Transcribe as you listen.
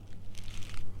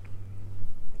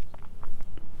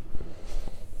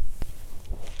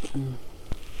Hello,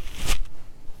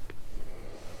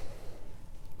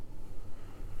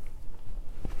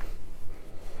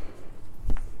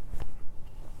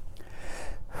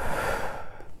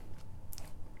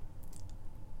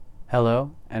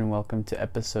 and welcome to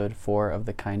episode 4 of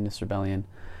the Kindness Rebellion.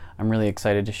 I'm really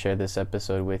excited to share this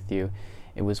episode with you.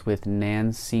 It was with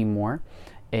Nan Seymour,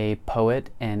 a poet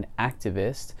and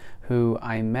activist who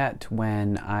I met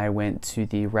when I went to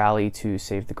the rally to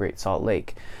save the Great Salt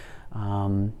Lake.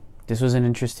 This was an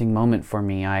interesting moment for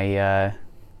me. I'd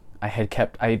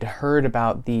heard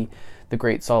about the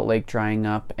Great Salt Lake drying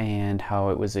up and how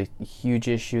it was a huge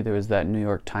issue. There was that New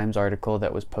York Times article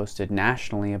that was posted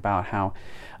nationally about how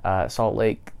the Salt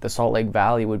Lake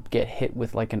Valley would get hit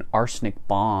with like an arsenic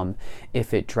bomb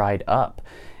if it dried up.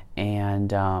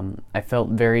 And I felt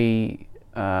very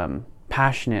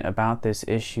passionate about this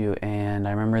issue. And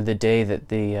I remember the day that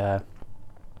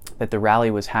the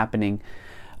rally was happening.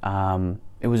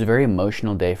 It was a very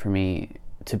emotional day for me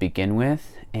to begin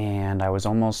with, and I was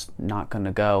almost not going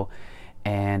to go.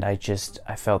 And I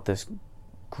felt this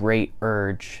great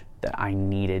urge that I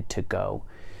needed to go.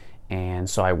 And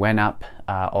so I went up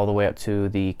all the way up to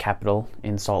the Capitol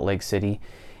in Salt Lake City,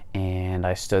 and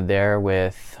I stood there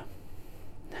with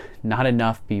not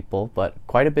enough people, but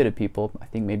quite a bit of people, I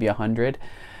think maybe 100.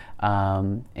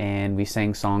 And we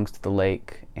sang songs to the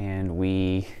lake, and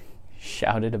we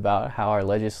shouted about how our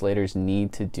legislators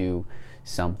need to do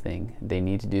something. They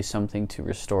need to do something to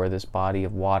restore this body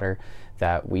of water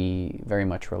that we very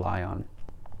much rely on.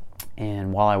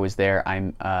 And while I was there,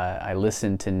 I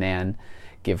listened to Nan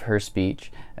give her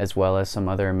speech, as well as some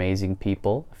other amazing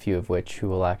people, a few of which who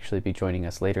will actually be joining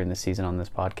us later in the season on this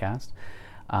podcast.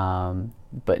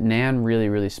 But Nan really,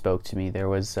 really spoke to me. There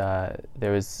was a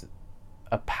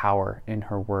power in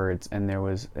her words, and there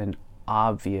was an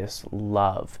obvious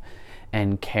love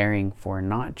and caring for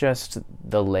not just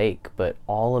the lake, but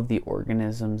all of the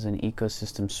organisms and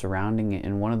ecosystems surrounding it.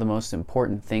 And one of the most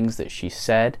important things that she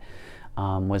said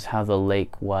was how the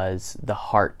lake was the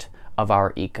heart of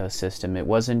our ecosystem. It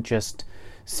wasn't just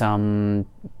some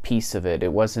piece of it.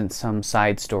 It wasn't some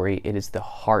side story. It is the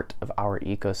heart of our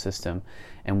ecosystem,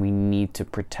 and we need to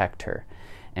protect her.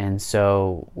 And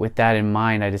so with that in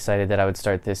mind, I decided that I would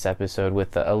start this episode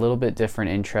with a little bit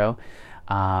different intro.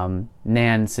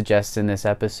 Nan suggests in this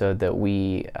episode that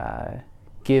we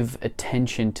give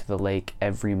attention to the lake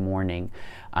every morning.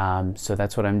 So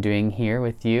that's what I'm doing here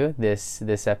with you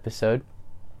this episode.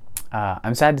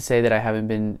 I'm sad to say that I haven't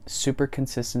been super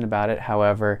consistent about it.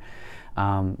 However,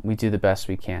 we do the best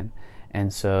we can.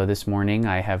 And so this morning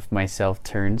I have myself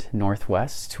turned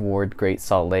northwest toward Great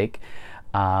Salt Lake.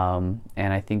 And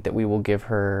I think that we will give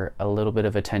her a little bit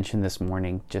of attention this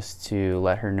morning, just to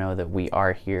let her know that we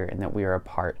are here and that we are a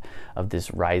part of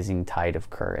this rising tide of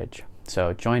courage.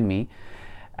 So join me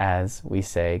as we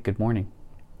say good morning.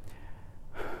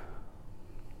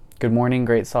 Good morning,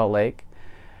 Great Salt Lake.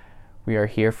 We are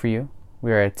here for you.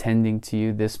 We are attending to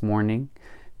you this morning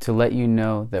to let you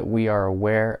know that we are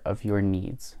aware of your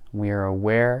needs. We are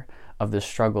aware of the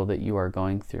struggle that you are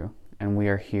going through, and we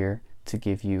are here to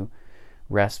give you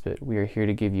respite. We are here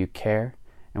to give you care,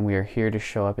 and we are here to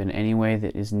show up in any way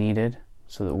that is needed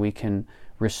so that we can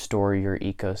restore your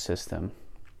ecosystem.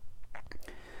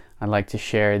 I'd like to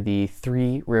share the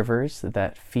 3 rivers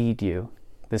that feed you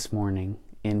this morning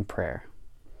in prayer: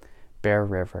 Bear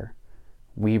River,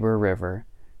 Weber River,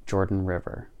 Jordan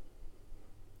River.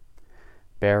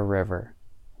 Bear River,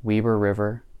 Weber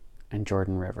River, and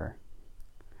Jordan River.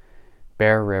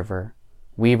 Bear River,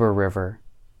 Weber River,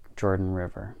 Jordan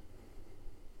River.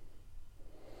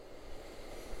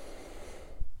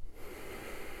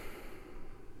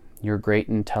 Your great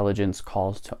intelligence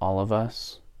calls to all of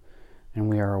us, and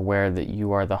we are aware that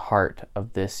you are the heart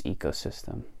of this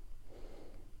ecosystem.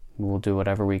 We will do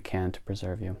whatever we can to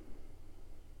preserve you.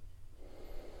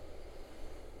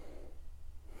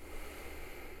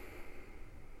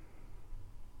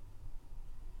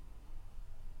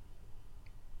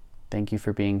 Thank you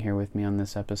for being here with me on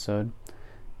this episode,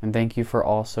 and thank you for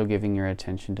also giving your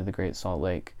attention to the Great Salt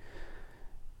Lake.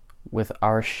 With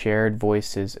our shared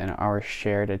voices and our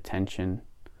shared attention,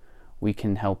 we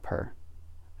can help her,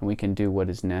 and we can do what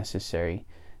is necessary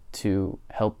to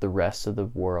help the rest of the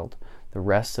world, the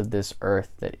rest of this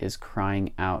earth that is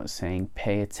crying out, saying,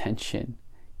 pay attention.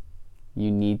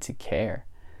 You need to care.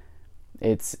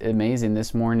 It's amazing.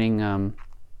 This morning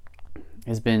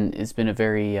it's been a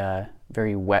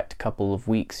very wet couple of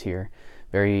weeks here.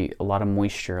 A lot of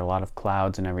moisture, a lot of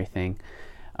clouds and everything.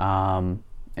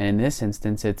 And in this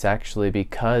instance, it's actually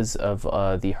because of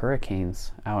the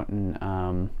hurricanes out in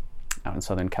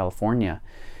Southern California.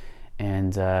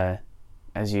 And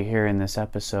as you hear in this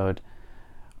episode,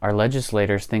 our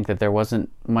legislators think that there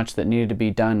wasn't much that needed to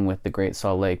be done with the Great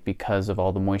Salt Lake because of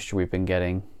all the moisture we've been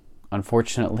getting.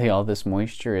 Unfortunately, all this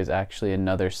moisture is actually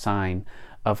another sign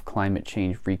of climate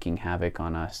change wreaking havoc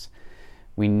on us.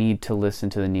 We need to listen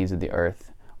to the needs of the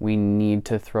earth. We need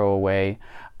to throw away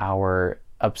our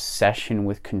obsession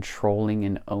with controlling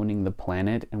and owning the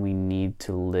planet, and we need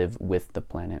to live with the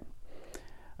planet.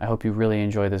 I hope you really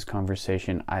enjoy this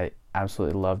conversation. I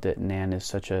absolutely loved it. Nan is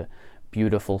such a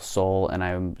beautiful soul, and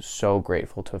I'm so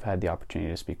grateful to have had the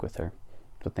opportunity to speak with her.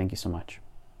 So thank you so much.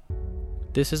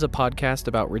 This is a podcast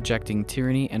about rejecting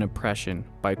tyranny and oppression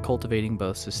by cultivating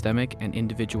both systemic and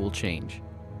individual change.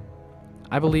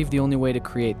 I believe the only way to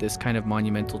create this kind of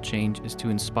monumental change is to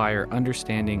inspire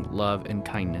understanding, love, and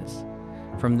kindness.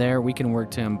 From there, we can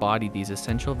work to embody these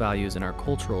essential values in our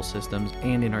cultural systems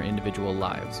and in our individual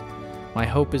lives. My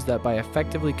hope is that by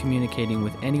effectively communicating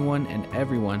with anyone and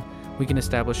everyone, we can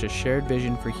establish a shared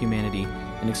vision for humanity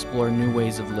and explore new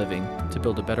ways of living to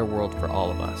build a better world for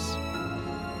all of us.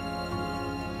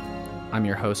 I'm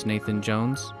your host, Nathan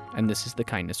Jones, and this is the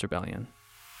Kindness Rebellion.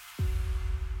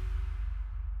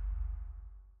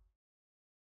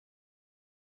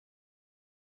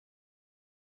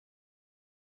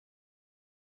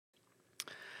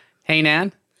 Hey,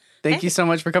 Nan. Thank you so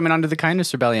much for coming on to the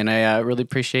Kindness Rebellion. I really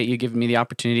appreciate you giving me the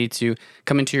opportunity to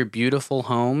come into your beautiful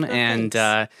home and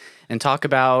talk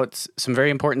about some very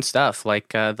important stuff like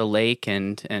the lake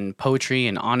and poetry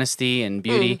and honesty and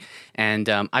beauty. And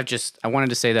I wanted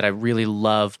to say that I really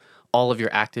love all of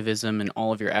your activism and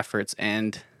all of your efforts.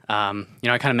 And I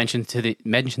kind of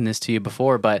mentioned this to you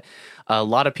before, but a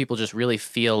lot of people just really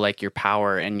feel like your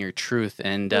power and your truth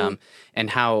and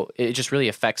how it just really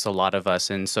affects a lot of us.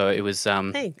 And so it was,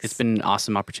 it's been an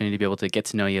awesome opportunity to be able to get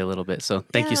to know you a little bit. So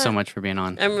thank you so much for being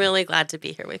on. I'm really glad to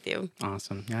be here with you.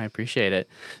 Awesome. Yeah, I appreciate it.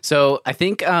 So I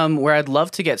think where I'd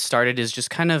love to get started is just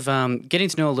kind of getting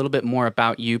to know a little bit more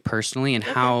about you personally and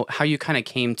how you kind of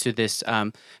came to this,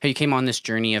 how you came on this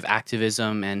journey of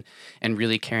activism and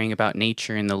really caring about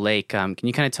nature and the lake. Can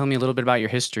you kind of tell me a little bit about your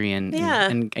history and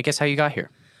I guess how you got here?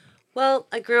 Well,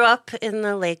 I grew up in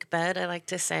the lake bed, I like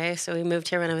to say. So we moved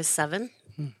here when I was 7.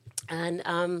 And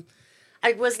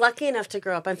I was lucky enough to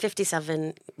grow up. I'm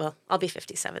 57. Well, I'll be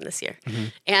 57 this year.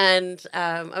 And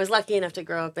I was lucky enough to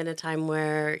grow up in a time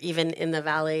where even in the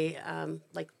valley,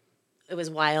 it was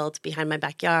wild behind my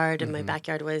backyard. And my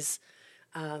backyard was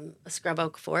a scrub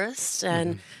oak forest.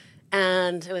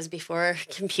 And it was before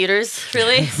computers,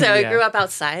 really. So I grew up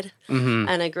outside, and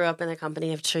I grew up in a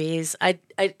company of trees. I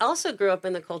also grew up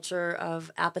in the culture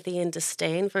of apathy and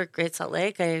disdain for Great Salt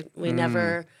Lake. We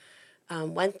never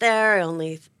went there. I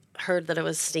only heard that it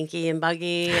was stinky and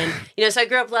buggy. And, so I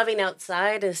grew up loving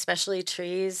outside, especially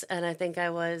trees. And I think I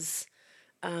was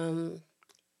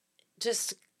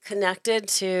just connected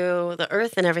to the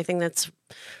earth and everything that's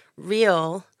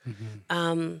real.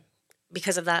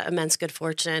 Because of that immense good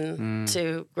fortune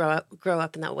to grow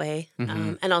up in that way.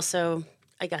 And also,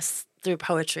 I guess, through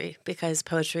poetry, because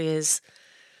poetry is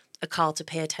a call to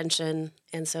pay attention.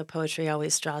 And so poetry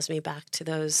always draws me back to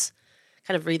those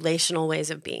kind of relational ways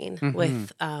of being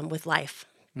with life.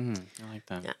 I like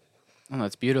that. Yeah. Oh,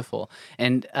 that's beautiful.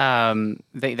 And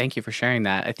thank you for sharing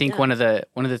that. I think one of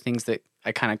the things that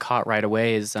I kind of caught right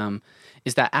away is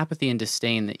that apathy and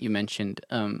disdain that you mentioned,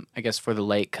 I guess, for the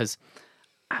lake, because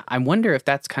I wonder if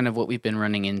that's kind of what we've been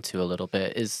running into a little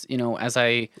bit is, as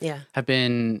I have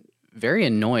been very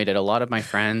annoyed at a lot of my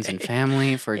friends and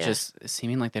family for just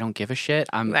seeming like they don't give a shit.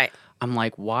 I'm like,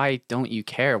 why don't you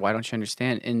care? Why don't you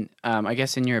understand? And I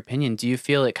guess in your opinion, do you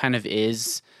feel it kind of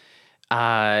is,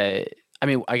 I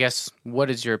guess, what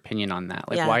is your opinion on that?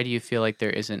 Like, why do you feel like there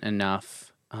isn't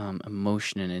enough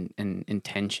emotion and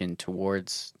intention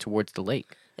towards the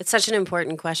lake? It's such an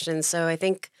important question. So I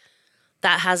think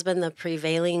that has been the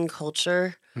prevailing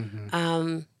culture.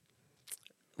 We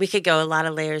could go a lot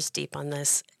of layers deep on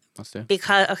this. Let's do it.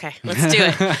 Let's do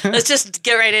it. Let's just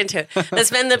get right into it. That's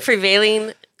been the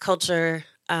prevailing culture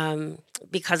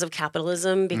because of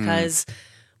capitalism, because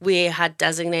we had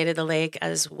designated the lake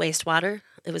as wastewater.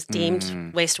 It was deemed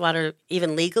wastewater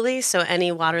even legally. So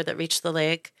any water that reached the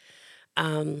lake,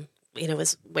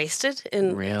 was wasted.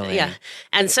 Really? Yeah.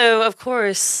 And so, of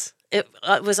course, it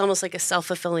was almost like a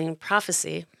self-fulfilling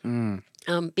prophecy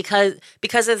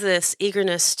because of this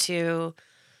eagerness to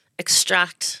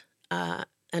extract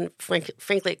and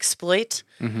frankly exploit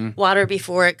water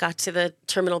before it got to the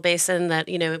terminal basin that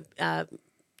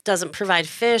doesn't provide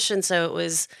fish, and so it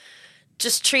was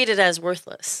just treated as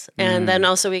worthless. And then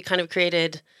also we kind of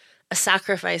created a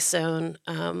sacrifice zone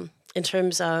in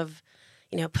terms of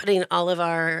putting all of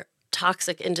our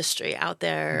toxic industry out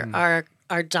there,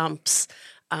 our dumps,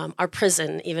 our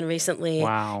prison, even recently.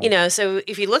 Wow. You know, so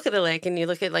if you look at the lake and you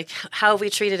look at like how we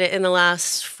treated it in the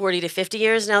last 40 to 50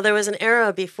 years, now there was an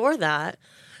era before that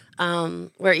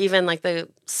where even like the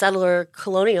settler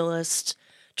colonialist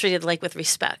treated the lake with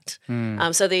respect.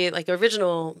 So the like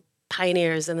original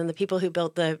pioneers and then the people who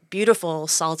built the beautiful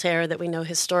salt air that we know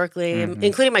historically,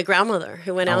 including my grandmother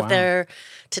who went out there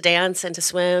to dance and to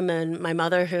swim, and my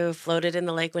mother who floated in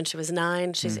the lake when she was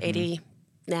 9. She's 80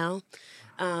 now.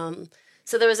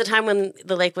 So there was a time when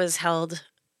the lake was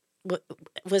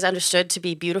was understood to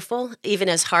be beautiful, even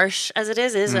as harsh as it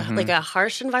is. It is like a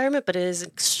harsh environment, but it is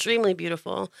extremely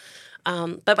beautiful.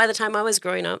 But by the time I was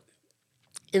growing up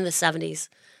in the 70s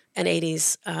and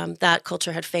 80s, that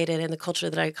culture had faded, and the culture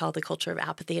that I call the culture of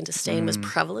apathy and disdain was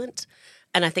prevalent.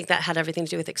 And I think that had everything to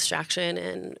do with extraction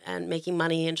and making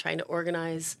money and trying to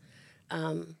organize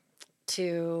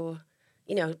to,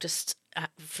 you know, just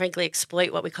frankly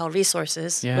exploit what we call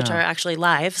resources, which are actually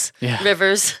lives,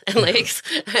 rivers and lakes.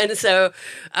 And so,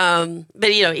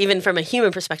 but you know, even from a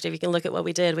human perspective, you can look at what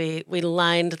we did. We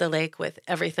lined the lake with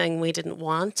everything we didn't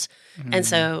want. And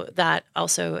so that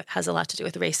also has a lot to do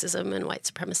with racism and white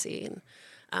supremacy.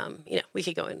 And, you know, we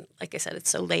could go in, like I said, it's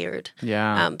so layered.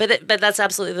 Yeah. But that's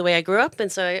absolutely the way I grew up. And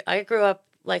so I grew up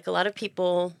like a lot of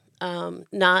people,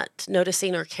 not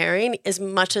noticing or caring as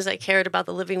much as I cared about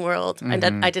the living world. And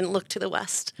I didn't look to the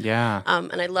West. Yeah.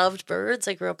 And I loved birds.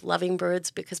 I grew up loving birds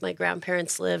because my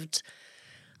grandparents lived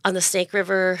on the Snake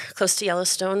River close to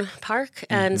Yellowstone Park.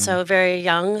 And so very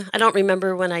young, I don't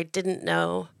remember when I didn't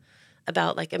know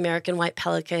about like American white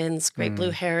pelicans, great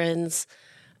blue herons,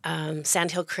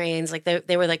 sandhill cranes. Like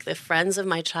they were like the friends of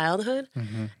my childhood.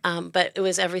 But it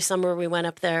was every summer we went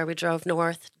up there, we drove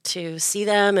north to see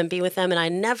them and be with them. And I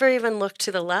never even looked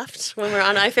to the left when we were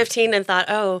on I-15 and thought,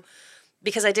 oh,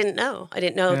 because I didn't know.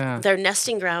 Their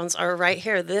nesting grounds are right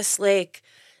here. This lake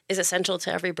is essential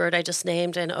to every bird I just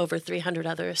named and over 300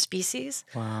 other species.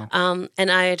 Wow.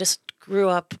 And I just grew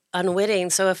up unwitting.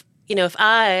 So if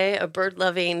I, a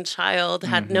bird-loving child,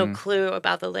 had no clue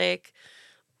about the lake,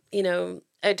 you know,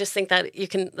 I just think that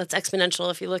that's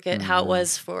exponential if you look at how it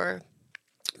was for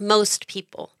most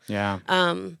people. Yeah.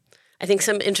 I think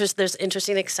there's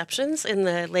interesting exceptions in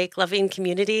the lake loving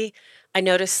community. I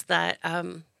noticed that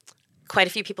quite a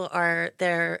few people are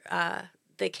there.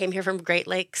 They came here from Great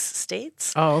Lakes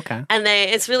states. Oh, okay. And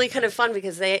it's really kind of fun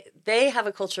because they have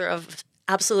a culture of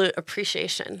absolute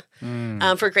appreciation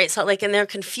for Great Salt Lake, and they're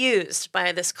confused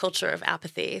by this culture of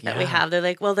apathy that we have. They're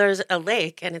like, well, there's a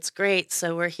lake and it's great,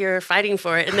 so we're here fighting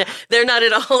for it. And they're not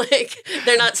at all like,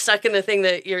 they're not stuck in the thing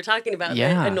that you're talking about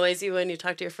that annoys you when you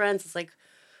talk to your friends. It's like,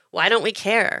 why don't we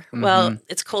care? Well,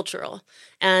 it's cultural.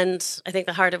 And I think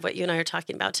the heart of what you and I are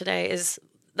talking about today is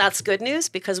that's good news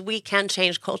because we can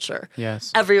change culture.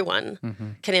 Yes.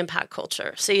 Everyone can impact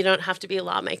culture. So you don't have to be a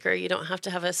lawmaker. You don't have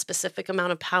to have a specific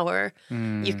amount of power.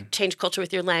 You can change culture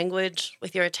with your language,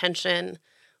 with your attention,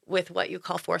 with what you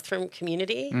call forth from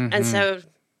community. And so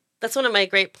that's one of my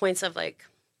great points of like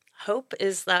hope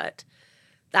is that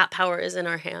power is in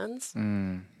our hands.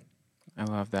 I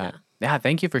love that. Yeah,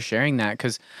 thank you for sharing that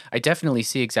because I definitely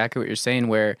see exactly what you're saying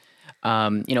where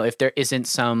you know, if there isn't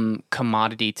some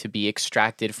commodity to be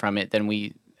extracted from it, then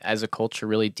we, as a culture,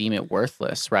 really deem it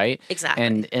worthless, right?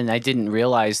 Exactly. And I didn't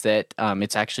realize that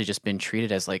it's actually just been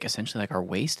treated as like essentially like our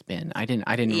waste bin. I didn't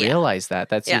realize that.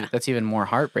 That's even more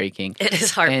heartbreaking. It is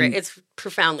heartbreaking. It's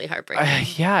profoundly heartbreaking.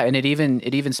 Yeah, and it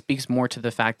even speaks more to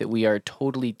the fact that we are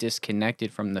totally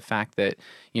disconnected from the fact that,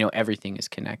 you know, everything is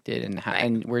connected,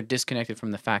 and we're disconnected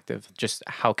from the fact of just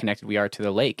how connected we are to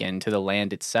the lake and to the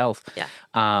land itself. Yeah.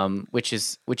 Which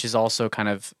is also kind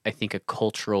of, I think, a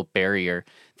cultural barrier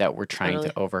that we're trying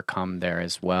to overcome there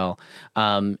as well.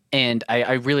 And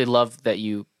I really love that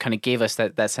you kind of gave us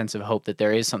that sense of hope that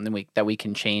there is something that we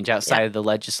can change outside of the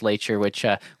legislature, which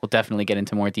we'll definitely get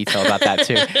into more detail about that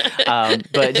too.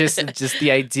 But just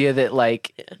the idea that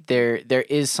like there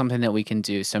is something that we can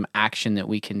do, some action that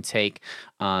we can take.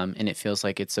 And it feels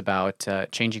like it's about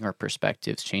changing our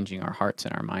perspectives, changing our hearts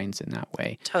and our minds in that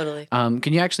way. Totally.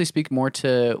 Can you actually speak more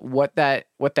to what that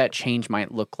change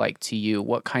might look like to you?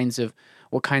 What kinds of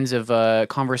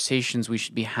conversations we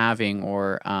should be having,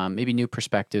 or maybe new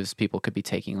perspectives people could be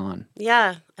taking on?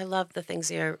 Yeah, I love the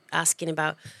things you're asking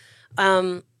about.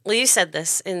 Well, you said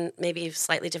this in maybe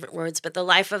slightly different words, but the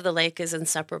life of the lake is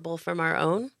inseparable from our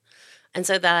own. And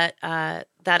so that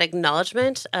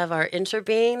acknowledgement of our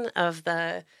interbeing, of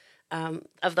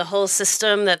the whole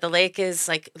system, that the lake is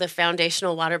like the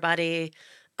foundational water body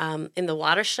in the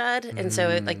watershed. And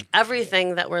so like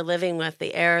everything that we're living with,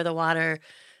 the air, the water,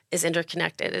 is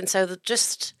interconnected. And so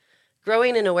just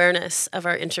growing in awareness of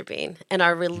our interbeing and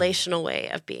our relational way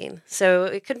of being. So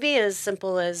it could be as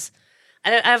simple as,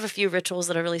 I have a few rituals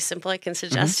that are really simple I can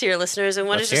suggest to your listeners. And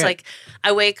one is just like,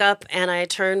 I wake up and I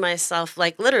turn myself,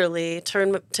 like literally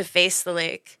turn to face the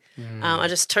lake. I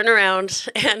just turn around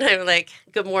and I'm like,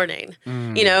 good morning,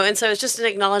 you know? And so it's just an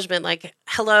acknowledgement, like,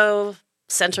 hello,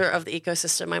 center of the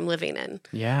ecosystem I'm living in.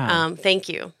 Yeah. Thank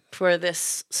you for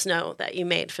this snow that you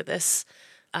made, for this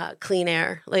clean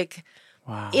air. Like,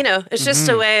 Wow. you know, it's just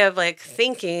a way of like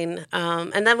thinking.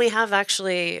 And then we have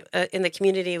actually in the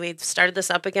community, we've started this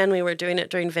up again. We were doing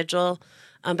it during Vigil.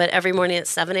 But every morning at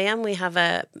 7 a.m., we have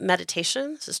a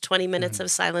meditation. This is 20 minutes of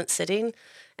silent sitting,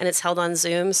 and it's held on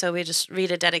Zoom. So we just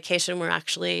read a dedication. We're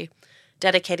actually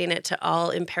dedicating it to all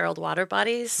imperiled water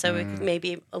bodies. So it may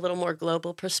be a little more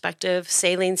global perspective.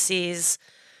 Saline seas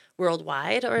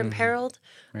worldwide are imperiled.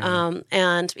 Right.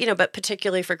 And, you know, but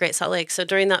particularly for Great Salt Lake. So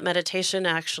during that meditation,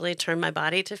 I actually turn my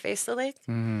body to face the lake.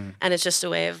 And it's just a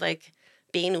way of like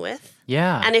being with.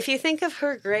 Yeah. And if you think of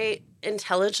her great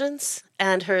intelligence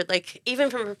and her, like, even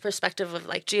from a perspective of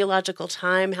like geological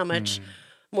time, how much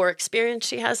more experience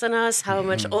she has than us, how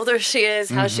much older she is,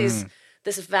 how she's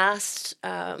this vast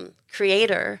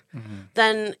creator,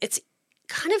 then it's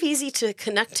kind of easy to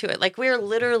connect to it. Like, we're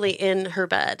literally in her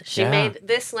bed. She made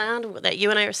this land that you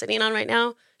and I are sitting on right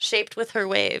now, shaped with her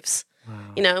waves. Wow.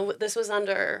 You know, this was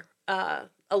under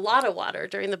a lot of water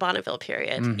during the Bonneville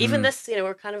period. Even this, you know,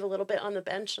 we're kind of a little bit on the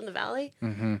bench in the valley.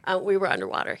 We were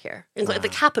underwater here. The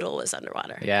Capitol was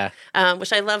underwater. Yeah.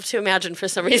 Which I love to imagine for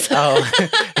some reason. Oh,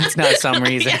 it's not some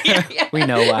reason. We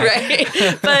know why. Right.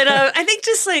 But I think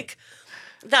just like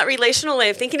that relational way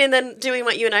of thinking, and then doing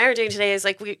what you and I are doing today is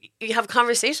like you have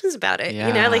conversations about it.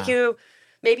 You know, like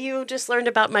maybe you just learned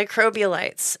about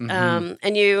microbialites,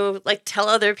 and you like tell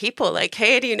other people like,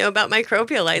 hey, do you know about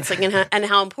microbialites? Like, and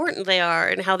how important they are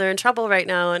and how they're in trouble right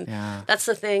now. And that's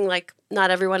the thing, like, not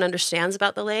everyone understands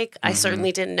about the lake. I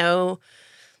certainly didn't know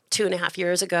 2.5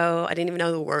 years ago. I didn't even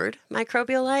know the word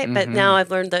microbialite, but now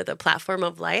I've learned the platform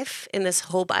of life in this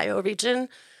whole bioregion.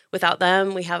 Without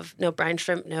them, we have no brine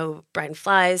shrimp, no brine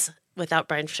flies. Without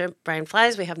brine shrimp, brine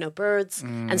flies, we have no birds,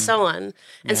 and so on.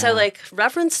 And so, like,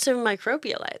 reference to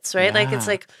microbialites, right? Like, it's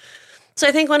like, so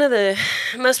I think one of the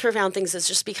most profound things is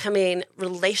just becoming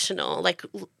relational, like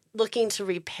looking to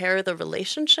repair the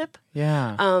relationship.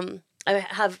 Yeah.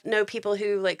 I know people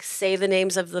who like say the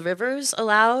names of the rivers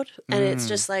aloud, and it's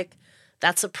just like,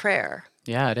 that's a prayer.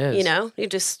 Yeah, it is. You know, you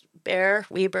just Bear,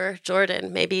 Weber,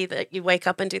 Jordan. Maybe that you wake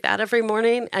up and do that every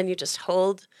morning, and you just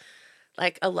hold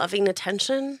like a loving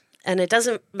attention. And it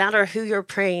doesn't matter who you're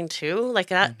praying to. Like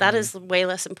that is way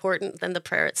less important than the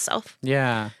prayer itself.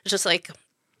 Yeah. It's just like,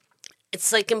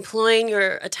 it's like employing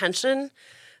your attention,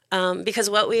 because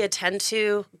what we attend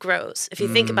to grows. If you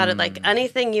think about it, like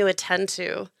anything you attend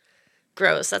to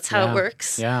grows. That's how it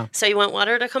works. Yeah. So you want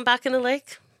water to come back in the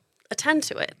lake? Attend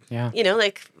to it. Yeah. You know,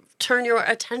 like turn your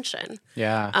attention.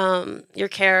 Yeah. Your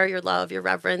care, your love, your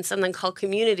reverence, and then call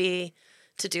community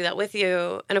to do that with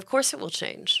you. And of course it will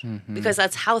change because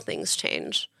that's how things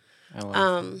change. I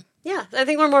love Yeah, I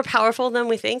think we're more powerful than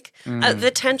we think.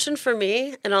 The tension for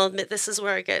me, and I'll admit this is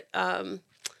where I get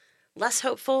less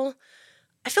hopeful.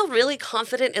 I feel really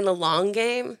confident in the long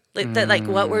game, like that, like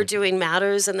what we're doing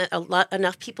matters, and that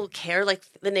enough people care. Like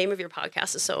the name of your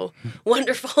podcast is so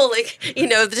wonderful. Like, you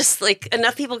know, just like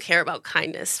enough people care about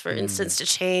kindness, for instance, to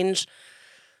change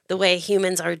the way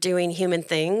humans are doing human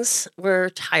things. We're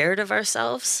tired of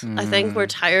ourselves. I think we're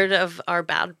tired of our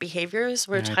bad behaviors.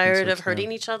 We're tired of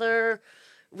hurting each other.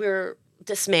 We're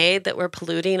dismayed that we're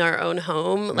polluting our own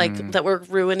home, like that we're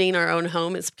ruining our own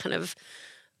home. Is kind of,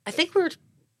 I think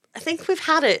we've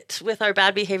had it with our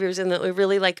bad behaviors, and that we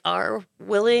really like are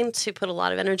willing to put a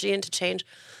lot of energy into change.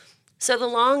 So the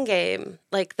long game,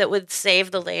 like that would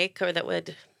save the lake, or that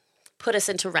would put us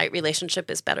into right relationship,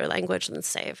 is better language than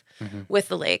save with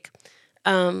the lake.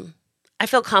 I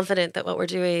feel confident that what we're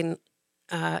doing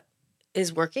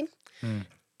is working,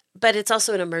 but it's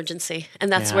also an emergency,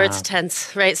 and that's where it's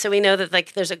tense, right? So we know that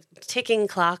like there's a ticking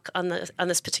clock on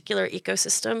this particular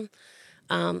ecosystem.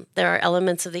 There are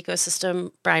elements of the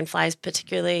ecosystem, brine flies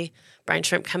particularly, brine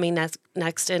shrimp coming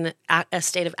next in a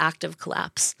state of active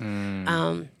collapse,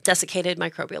 desiccated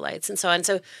microbialites, and so on.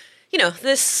 So, you know,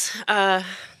 this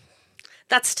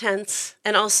that's tense,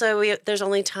 and also there's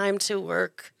only time to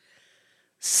work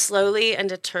slowly and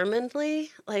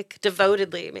determinedly, like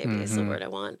devotedly, maybe is the word I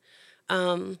want.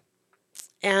 And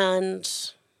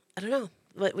I don't know,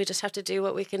 we just have to do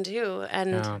what we can do,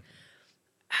 and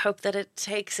hope that it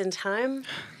takes in time.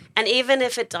 And even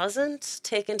if it doesn't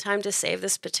take in time to save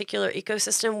this particular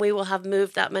ecosystem, we will have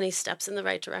moved that many steps in the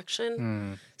right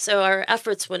direction. So our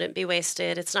efforts wouldn't be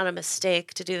wasted. It's not a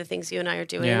mistake to do the things you and I are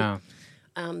doing,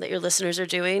 that your listeners are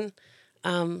doing.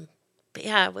 But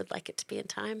yeah, I would like it to be in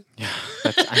time.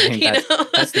 Yeah,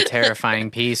 that's the terrifying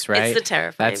piece, right? It's the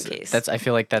terrifying piece. I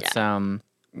feel like that's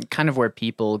kind of where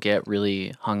people get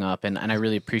really hung up, and I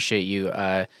really appreciate you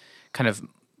kind of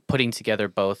putting together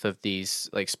both of these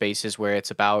like spaces where it's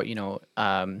about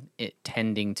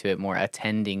attending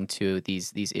to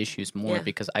these issues more,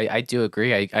 because I do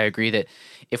agree. I agree that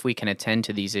if we can attend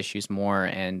to these issues more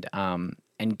and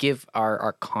give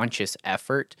our conscious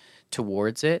effort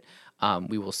towards it,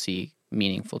 we will see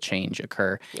meaningful change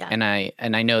occur. Yeah. And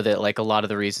I know that like a lot of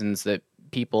the reasons that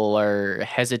people are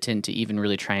hesitant to even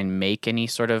really try and make any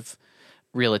sort of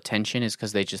real attention is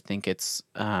because they just think it's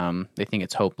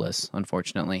hopeless,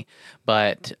 unfortunately.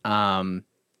 But and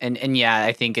yeah,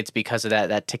 I think it's because of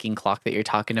that ticking clock that you're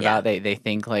talking about. They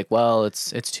think like, well,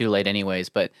 it's too late anyways.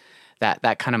 But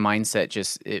that kind of mindset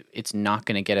it's not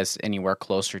going to get us anywhere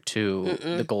closer to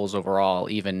the goals overall.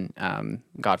 Even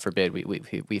God forbid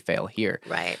we fail here.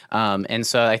 Right. And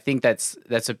so I think that's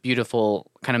a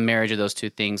beautiful kind of marriage of those two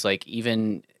things. Like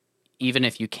even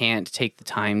if you can't take the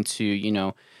time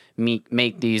to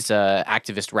make these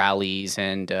activist rallies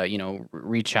and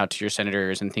reach out to your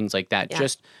senators and things like that. Yeah.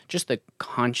 Just the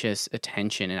conscious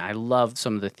attention. And I love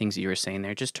some of the things that you were saying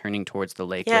there. Just turning towards the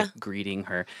lake, like greeting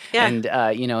her, and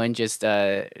and just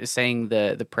saying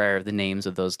the prayer of the names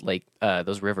of those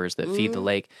those rivers that feed the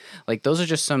lake. Like those are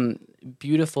just some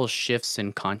beautiful shifts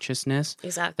in consciousness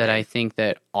that I think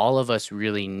that all of us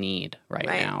really need right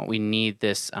now. We need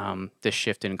this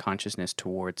shift in consciousness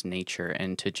towards nature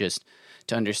and to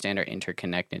understand our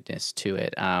interconnectedness to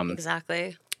it.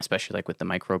 Exactly. Especially like with the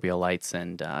microbial lights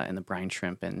and the brine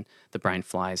shrimp and the brine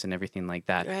flies and everything like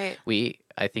that. Right.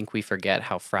 I think we forget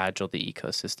how fragile the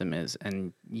ecosystem is,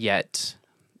 and yet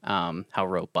how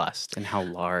robust and how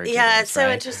large. Yeah, it is, it's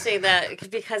so interesting that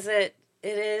because it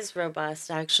is robust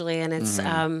actually, and it's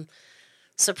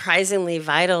surprisingly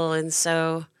vital, and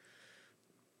so.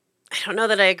 I don't know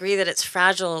that I agree that it's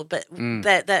fragile, but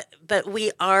but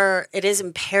it is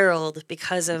imperiled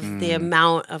because of the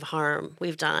amount of harm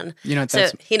we've done. We've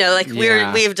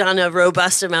done a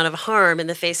robust amount of harm in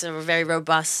the face of a very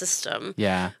robust system.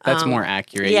 Yeah, that's more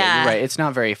accurate. Yeah, you're right. It's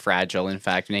not very fragile. In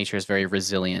fact, nature is very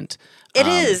resilient. It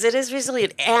is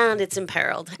resilient, and it's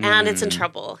imperiled, and it's in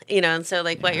trouble, and so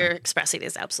what you're expressing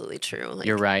is absolutely true.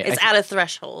 You're right. It's at a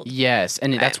threshold. Yes,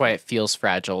 and that's why it feels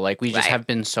fragile. Like we just have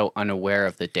been so unaware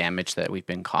of the damage that we've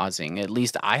been causing. At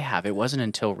least I have. It wasn't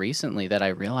until recently that I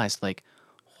realized,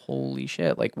 holy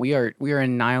shit, we are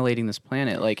annihilating this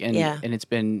planet. And it's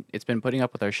been putting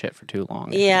up with our shit for too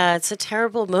long. Yeah, it's a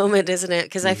terrible moment, isn't it?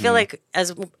 Because I feel like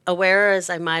as aware as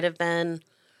I might have been,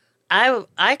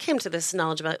 I came to this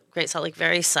knowledge about Great Salt Lake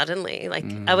very suddenly.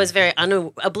 I was very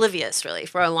oblivious, really,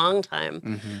 for a long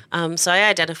time. So I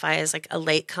identify as a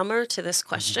latecomer to this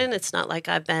question. It's not like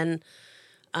I've been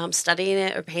studying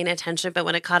it or paying attention, but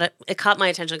when it caught my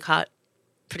attention, caught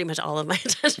pretty much all of my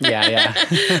attention. Yeah.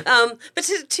 But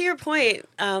to your point,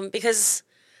 because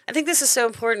I think this is so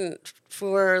important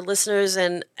for listeners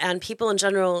and people in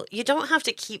general, you don't have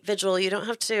to keep vigil. You don't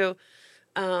have to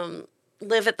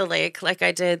live at the lake like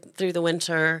I did through the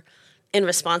winter in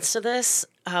response to this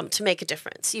to make a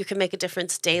difference. You can make a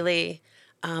difference daily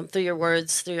through your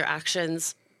words, through your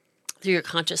actions, through your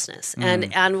consciousness.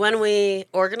 And when we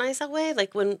organize that way,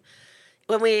 when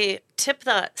we tip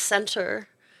that center,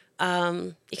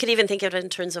 you could even think of it in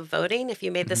terms of voting. If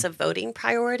you made this a voting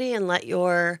priority and let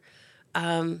your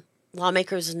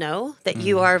lawmakers know that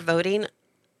you are voting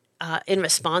in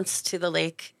response to the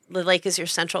lake is your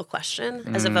central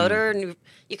question as a voter, and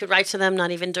you could write to them,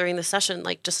 not even during the session,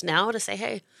 just now, to say,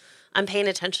 hey, I'm paying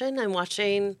attention, I'm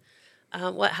watching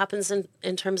what happens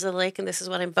in terms of the lake, and this is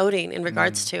what I'm voting in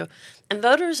regards to. And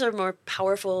voters are more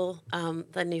powerful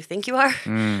than you think you are.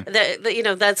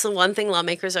 That's the one thing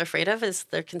lawmakers are afraid of is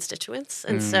their constituents.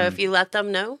 And so if you let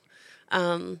them know,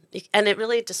 and it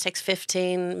really just takes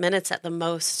 15 minutes at the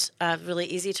most, really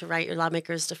easy to write your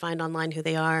lawmakers, to find online who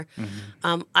they are.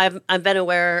 I've been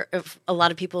aware of a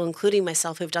lot of people, including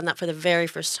myself, who've done that for the very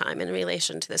first time in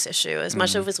relation to this issue. As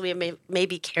much as we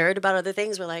maybe cared about other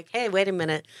things, we're like, hey, wait a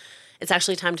minute. It's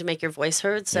actually time to make your voice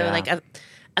heard. So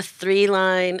a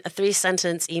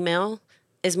 3-sentence email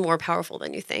is more powerful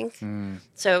than you think.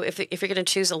 So if you're going to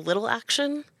choose a little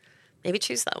action, maybe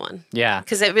choose that one. Yeah.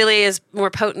 Because it really is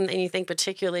more potent than you think,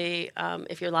 particularly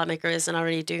if your lawmaker isn't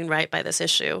already doing right by this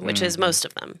issue, which is most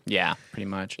of them. Yeah, pretty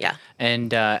much. Yeah.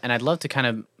 And I'd love to kind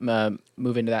of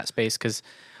move into that space, because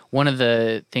one of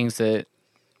the things that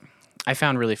I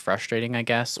found really frustrating, I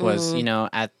guess, was,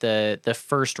 at the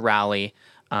first rally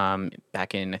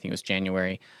back in, I think it was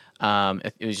January,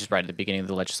 it was just right at the beginning of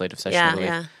the legislative session, I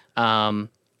believe.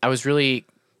 I was really,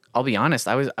 I'll be honest,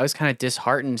 I was kind of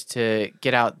disheartened to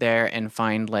get out there and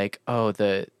find like,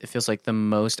 it feels like the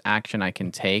most action I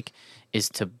can take is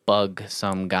to bug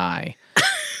some guy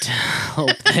to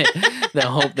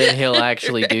hope that he'll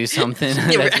actually do something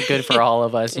that's good for all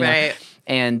of us. You know?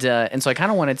 And so I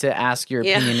kind of wanted to ask your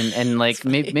opinion and like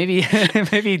maybe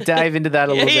dive into that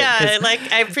a little bit. Yeah,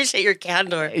 like I appreciate your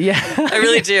candor. Yeah, I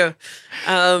really do.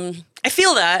 I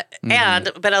feel that,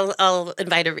 but I'll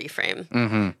invite a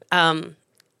reframe.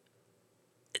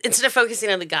 Instead of focusing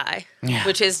on the guy,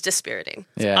 which is dispiriting,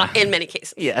 in many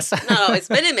cases. Yes, not always,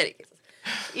 but in many cases,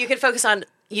 you can focus on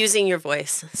using your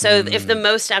voice. So if the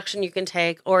most action you can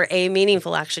take, or a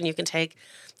meaningful action you can take,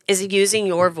 is using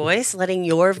your voice, letting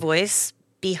your voice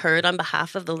be heard on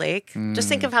behalf of the lake. Just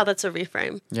think of how that's a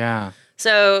reframe. Yeah.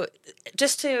 So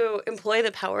just to employ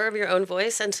the power of your own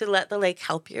voice and to let the lake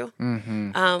help you.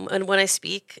 And when I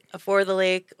speak for the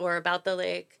lake or about the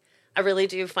lake, I really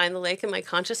do find the lake in my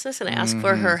consciousness and I ask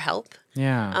for her help.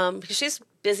 Yeah. Because she's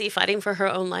busy fighting for her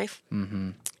own life.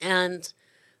 And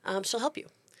she'll help you.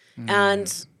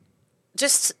 And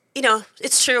just,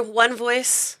 it's true. One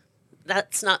voice,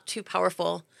 that's not too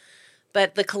powerful.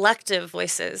 But the collective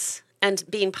voices and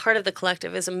being part of the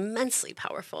collective is immensely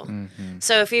powerful.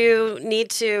 So if you need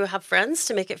to have friends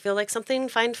to make it feel like something,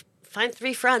 find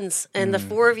 3 friends. And the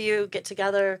 4 of you get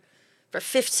together for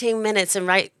 15 minutes and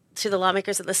write to the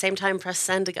lawmakers at the same time, press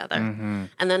send together.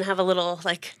 And then have a little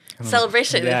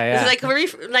celebration. It's like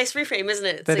a nice reframe, isn't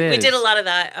it? It's we did a lot of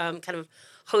that kind of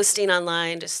hosting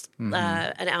online, just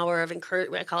an hour of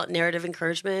I call it narrative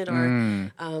encouragement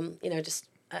or, just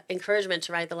encouragement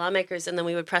to write the lawmakers. And then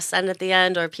we would press send at the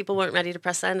end, or people weren't ready to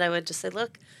press send. I would just say,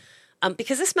 look,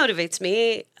 because this motivates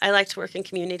me. I like to work in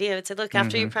community. I would say, look,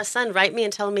 after you press send, write me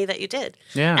and tell me that you did.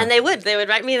 Yeah. And they would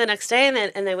write me the next day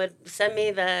and they would send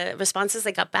me the responses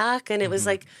they got back. And it was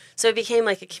so it became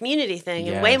like a community thing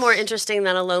and way more interesting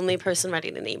than a lonely person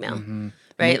writing an email.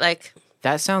 Right. Like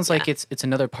that sounds like it's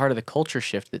another part of the culture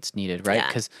shift that's needed. Right.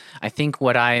 Because I think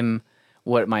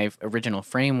what my original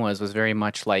frame was very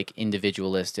much like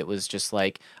individualist. It was just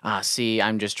like,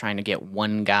 I'm just trying to get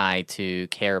one guy to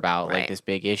care about like this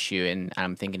big issue. And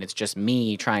I'm thinking it's just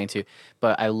me trying to,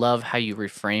 but I love how you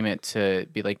reframe it to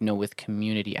be like, no, with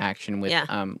community action,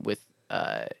 with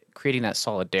creating that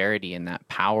solidarity and that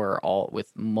power all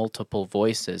with multiple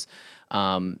voices.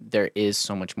 There is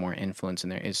so much more influence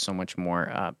and there is so much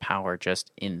more power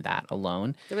just in that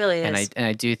alone. It really is. And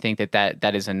I do think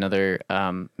that is another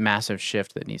massive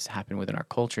shift that needs to happen within our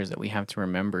cultures, that we have to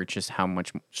remember just how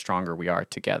much stronger we are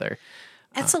together.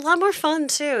 It's a lot more fun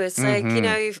too. It's like,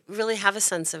 you really have a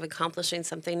sense of accomplishing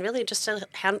something, really just to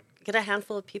get a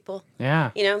handful of people.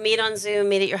 Yeah. Meet on Zoom,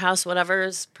 meet at your house, whatever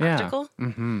is practical.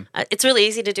 Yeah. It's really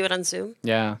easy to do it on Zoom.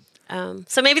 Yeah.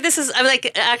 So maybe this is, I'm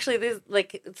like, actually,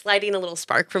 it's lighting a little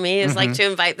spark for me is like to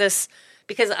invite this,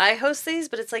 because I host these,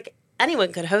 but it's like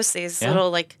anyone could host these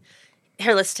little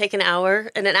here, let's take an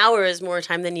hour. And an hour is more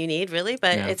time than you need, really.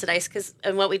 But it's nice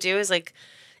and what we do is like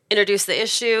introduce the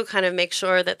issue, kind of make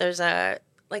sure that there's a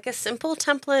simple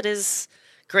template is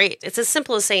great. It's as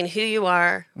simple as saying who you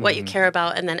are, what you care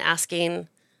about, and then asking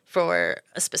for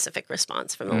a specific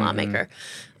response from the lawmaker.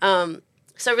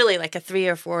 So really like a 3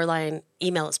 or 4 line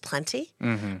email is plenty.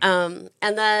 And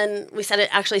then we set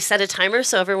a timer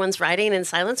so everyone's writing in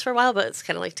silence for a while, but it's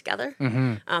kind of like together. So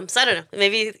I don't know.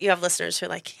 Maybe you have listeners who are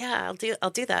like, yeah,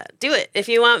 I'll do that. Do it. If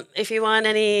you want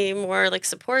any more like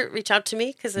support, reach out to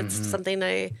me, because it's something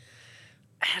I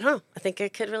don't know. I think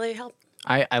it could really help.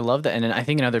 I love that. And I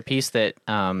think another piece that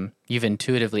you've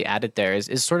intuitively added there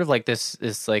is sort of like this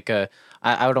is like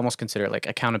I would almost consider it like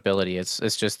accountability.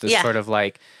 It's just this sort of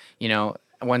like,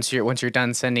 once you're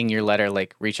done sending your letter,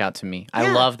 like reach out to me.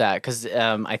 I love that, because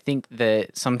I think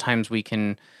that sometimes we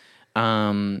can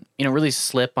really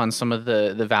slip on some of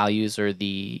the values or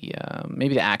the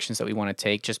maybe the actions that we want to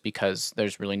take just because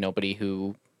there's really nobody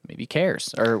who maybe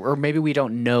cares, or maybe we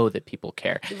don't know that people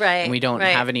care. Right. And we don't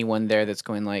have anyone there that's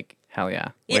going like, hell yeah.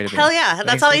 Hell yeah.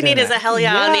 That's all you need is a hell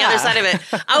yeah on the other side of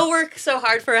it. I'll work so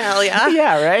hard for a hell yeah.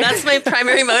 Yeah, right? That's my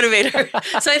primary motivator.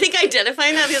 So I think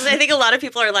identifying that, because I think a lot of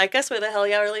people are like us, where the hell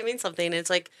yeah really means something. It's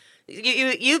like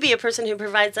you be a person who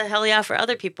provides a hell yeah for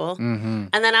other people, and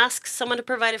then ask someone to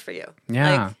provide it for you.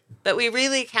 Yeah. But we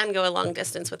really can go a long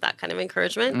distance with that kind of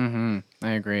encouragement.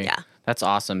 I agree. Yeah. That's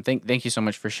awesome. Thank you so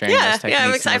much for sharing those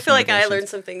techniques. Yeah, I feel like I learned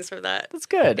some things from that. That's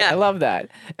good. Yeah. I love that.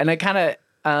 And I kind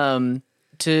of...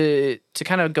 to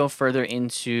kind of go further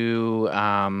into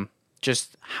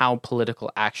just how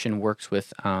political action works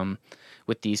with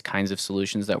these kinds of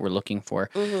solutions that we're looking for.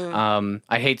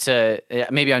 I hate to,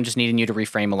 maybe I'm just needing you to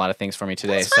reframe a lot of things for me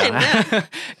today. That's fine, yeah.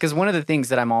 Because one of the things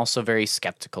that I'm also very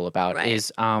skeptical about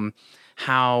is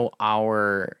how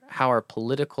our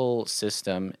political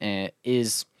system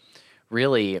is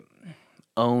really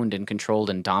owned and controlled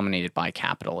and dominated by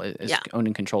capital, is owned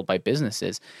and controlled by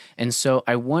businesses. And so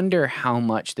I wonder how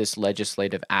much this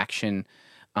legislative action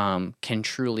can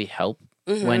truly help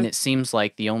when it seems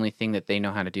like the only thing that they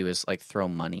know how to do is like throw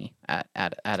money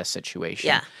at a situation.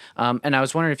 Yeah. And I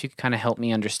was wondering if you could kind of help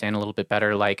me understand a little bit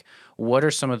better, like what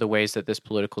are some of the ways that this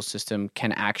political system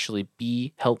can actually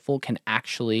be helpful, can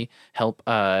actually help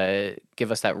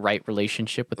give us that right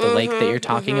relationship with the lake that you're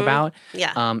talking about?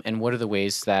 Yeah. And what are the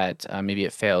ways that maybe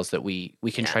it fails that we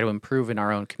can try to improve in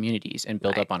our own communities and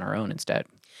build up on our own instead?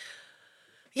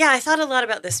 Yeah, I thought a lot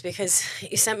about this because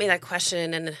you sent me that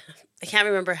question, and I can't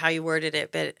remember how you worded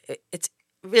it, but it's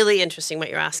really interesting what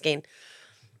you're asking.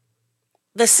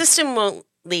 The system won't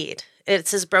lead.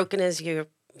 It's as broken as you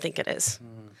think it is.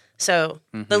 So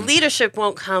the leadership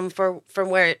won't come from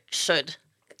where it should.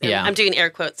 Yeah. I'm doing air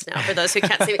quotes now for those who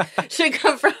can't see me. Should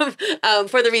come from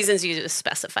for the reasons you just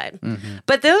specified.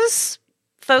 But those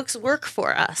folks work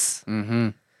for us.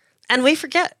 And we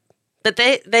forget that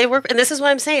they work, and this is what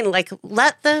I'm saying, like,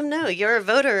 let them know you're a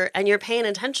voter and you're paying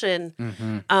attention.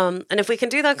 And if we can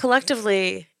do that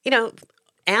collectively,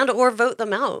 and or vote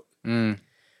them out,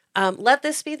 let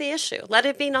this be the issue. Let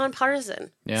it be nonpartisan.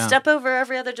 Yeah. Step over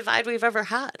every other divide we've ever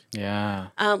had. Yeah.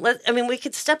 We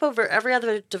could step over every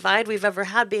other divide we've ever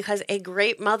had because a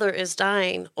great mother is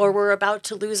dying or we're about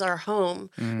to lose our home.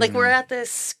 Like, we're at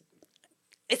this...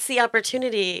 It's the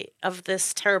opportunity of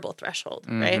this terrible threshold,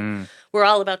 right? We're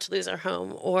all about to lose our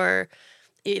home. Or,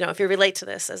 if you relate to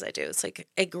this as I do, it's like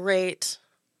a great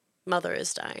mother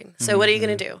is dying. So what are you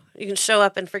going to do? You can show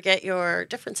up and forget your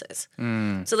differences.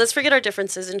 So let's forget our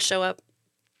differences and show up.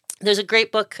 There's a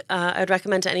great book I'd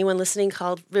recommend to anyone listening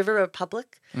called River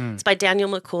Republic. It's by Daniel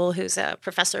McCool, who's a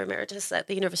professor emeritus at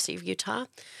the University of Utah.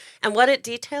 And what it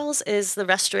details is the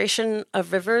restoration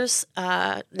of rivers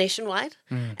nationwide.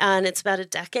 And it's about a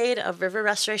decade of river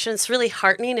restoration. It's really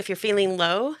heartening if you're feeling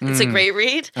low. It's a great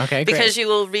read. Okay, because you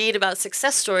will read about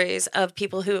success stories of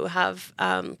people who have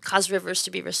caused rivers to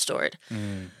be restored.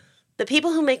 The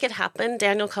people who make it happen,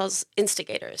 Daniel calls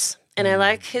instigators. And I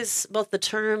like both the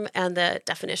term and the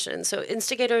definition. So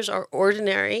instigators are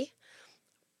ordinary,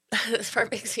 this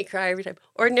part makes me cry every time,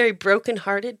 ordinary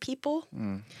broken-hearted people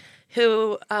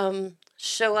who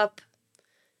show up.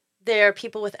 They're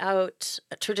people without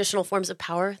traditional forms of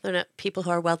power. They're not people who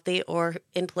are wealthy or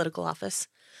in political office.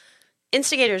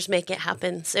 Instigators make it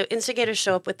happen. So instigators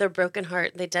show up with their broken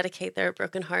heart. They dedicate their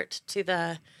broken heart to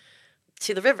the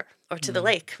river or to the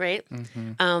lake, right?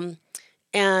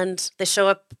 And they show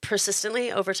up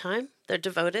persistently over time. They're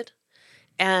devoted.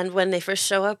 And when they first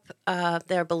show up,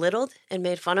 they're belittled and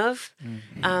made fun of.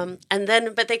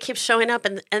 But they keep showing up.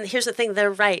 And here's the thing, they're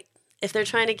right. If they're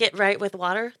trying to get right with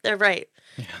water, they're right.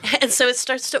 Yeah. And so it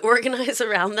starts to organize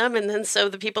around them. And then so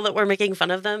the people that were making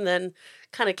fun of them then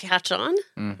kind of catch on.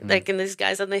 Like, and these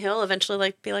guys on the hill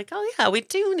eventually be like, oh yeah, we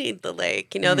do need the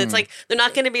lake. It's like, they're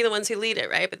not going to be the ones who lead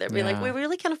it, right? But they'll be like, we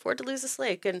really can't afford to lose this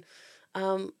lake. And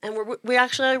we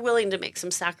actually are willing to make some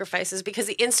sacrifices because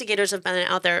the instigators have been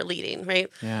out there leading, right?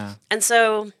 Yeah. And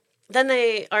so then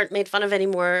they aren't made fun of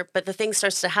anymore, but the thing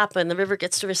starts to happen. The river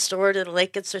gets restored, and the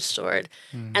lake gets restored,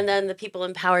 and then the people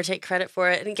in power take credit for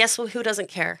it. And guess who doesn't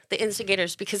care? The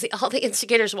instigators, because all the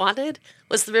instigators wanted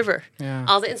was the river. Yeah.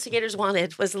 All the instigators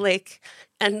wanted was the lake.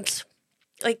 And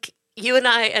like you and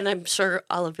I, and I'm sure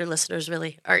all of your listeners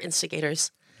really are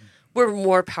instigators. We're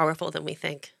more powerful than we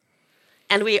think.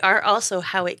 And we are also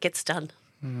how it gets done,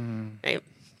 right?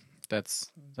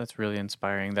 That's really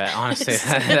inspiring. That honestly,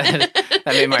 that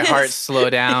made my heart slow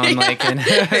down. Like, and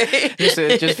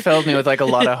it just filled me with like a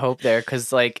lot of hope there. Because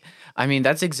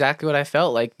that's exactly what I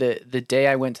felt like the day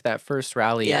I went to that first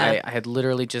rally. Yeah. I had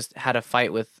literally just had a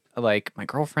fight with like my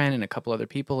girlfriend and a couple other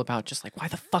people about just like, why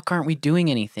the fuck aren't we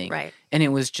doing anything? Right. And it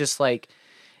was just like.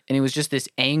 And it was just this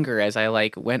anger as I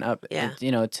like went up,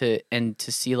 to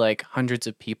see like hundreds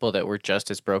of people that were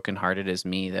just as brokenhearted as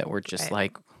me that were just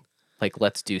like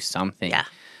let's do something. Yeah.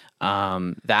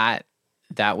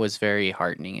 That was very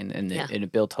heartening and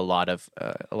it built a lot of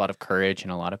courage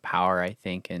and a lot of power, I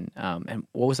think. And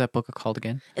what was that book called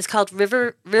again? It's called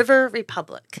River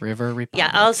Republic. River Republic. Yeah,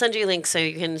 I'll send you links so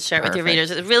you can share it with your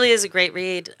readers. It really is a great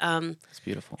read. It's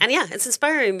beautiful. And yeah, it's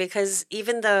inspiring because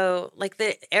even though like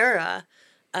the era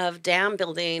of dam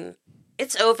building,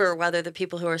 it's over whether the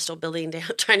people who are still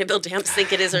trying to build dams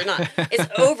think it is or not. It's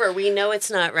over. We know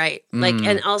it's not right. Like,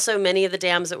 and also many of the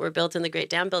dams that were built in the Great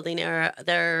Dam Building era,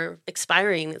 they're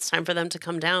expiring. It's time for them to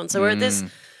come down. So we're at this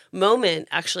moment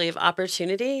actually of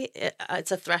opportunity.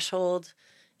 It's a threshold.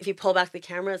 If you pull back the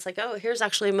camera, it's like, oh, here's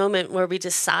actually a moment where we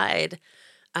decide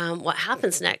what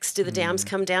happens next. Do the dams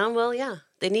come down? Well, yeah,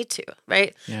 they need to,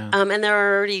 right? Yeah. And there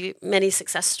are already many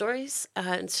success stories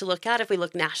to look at. If we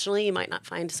look nationally, you might not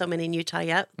find so many in Utah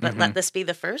yet, but let this be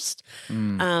the first.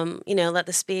 Let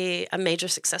this be a major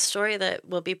success story that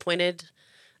will be pointed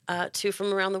to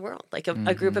from around the world. Like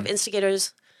a group of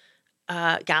instigators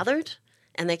gathered,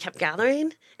 and they kept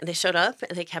gathering, and they showed up,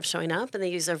 and they kept showing up, and they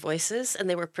used their voices, and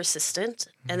they were persistent,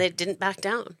 and they didn't back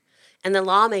down. And the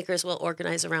lawmakers will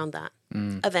organize around that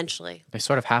eventually. They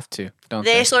sort of have to, don't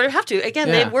they? They sort of have to. Again,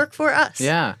 they work for us.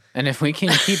 Yeah. And if we can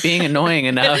keep being annoying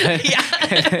enough.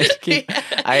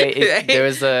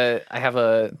 There's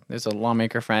a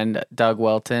lawmaker friend, Doug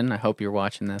Welton. I hope you're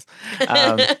watching this.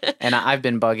 And I've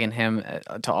been bugging him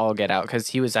to all get out because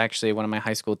he was actually one of my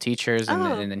high school teachers,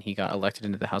 and then he got elected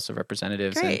into the House of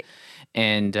Representatives. Great.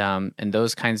 And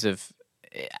those kinds of,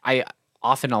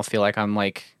 I'll feel like I'm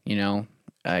like,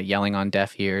 yelling on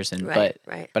deaf ears, but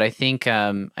I think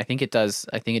it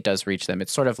does reach them.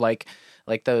 It's sort of like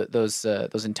those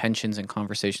intentions and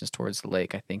conversations towards the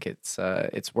lake. I think it's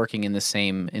working in the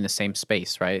same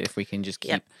space, right? If we can just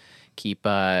keep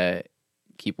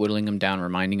whittling them down,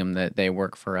 reminding them that they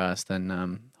work for us,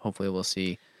 then hopefully we'll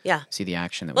see the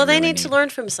action that. Well, they really need to learn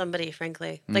from somebody,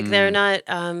 frankly. Like they're not.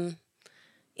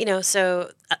 So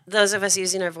those of us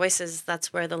using our voices,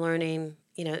 that's where the learning.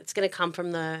 It's going to come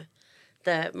from the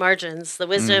margins. The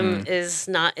wisdom is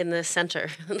not in the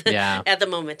center at the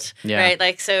moment, right?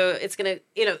 Like, so it's going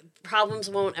to, problems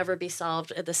won't ever be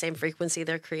solved at the same frequency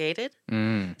they're created.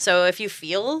 So if you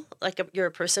feel like you're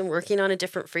a person working on a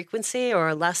different frequency or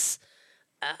a less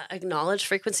acknowledged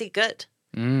frequency, good.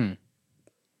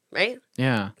 Right?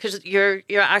 Yeah. Because you're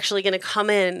actually going to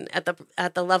come in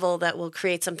at the level that will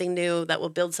create something new, that will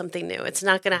build something new. It's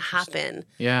not going to happen.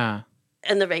 Yeah.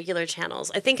 And the regular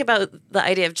channels. I think about the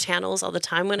idea of channels all the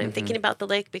time when I'm thinking about the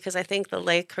lake, because I think the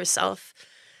lake herself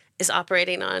is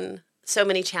operating on so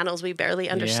many channels we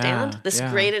barely understand. This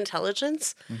great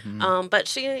intelligence, but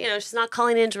she's not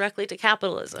calling in directly to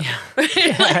capitalism.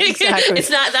 Right? Exactly.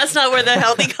 That's not where the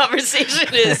healthy conversation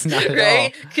is,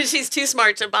 right? Because she's too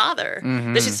smart to bother.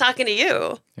 But she's talking to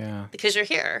you, because you're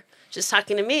here. She's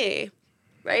talking to me,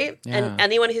 right? And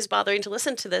anyone who's bothering to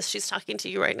listen to this, she's talking to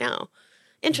you right now.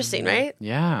 Interesting, right?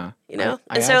 Yeah.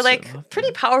 And so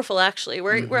pretty powerful, actually.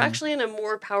 We're actually in a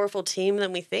more powerful team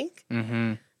than we think.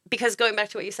 Because going back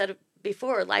to what you said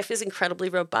before, life is incredibly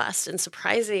robust and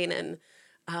surprising, and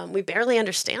we barely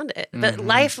understand it. But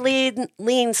life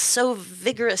leans so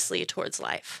vigorously towards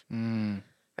life.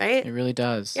 Right? It really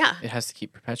does. Yeah. It has to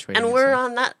keep perpetuating. And we're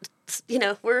on that,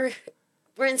 we're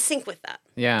in sync with that.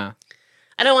 Yeah.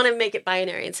 I don't want to make it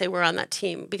binary and say we're on that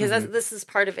team, because this is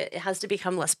part of it. It has to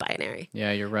become less binary.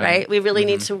 Yeah, you're right. Right? We really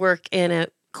need to work in a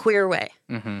queer way.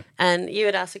 And you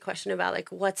had asked a question about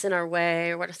like what's in our way,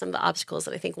 or what are some of the obstacles.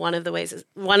 And I think one of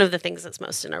the things that's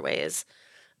most in our way is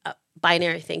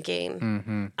binary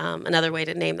thinking. Another way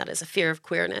to name that is a fear of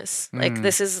queerness.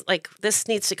 This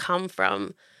needs to come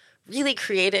from really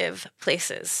creative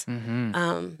places,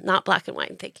 not black and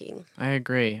white thinking. I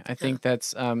agree. I think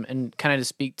that's and kind of to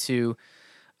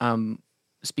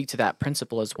speak to that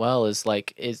principle as well is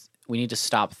we need to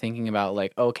stop thinking about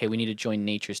like, okay, we need to join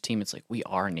nature's team. It's like we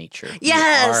are nature.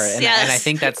 Yes, and I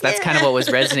think that's kind of what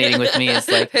was resonating with me. Is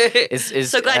like is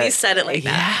so glad you said it like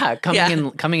that. Yeah,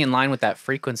 coming in line with that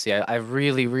frequency. I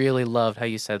really really loved how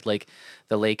you said like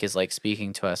the lake is like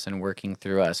speaking to us and working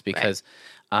through us, because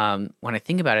when I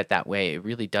think about it that way, it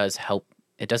really does help.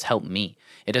 It does help me.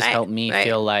 It does help me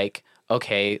feel like,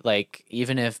 okay, like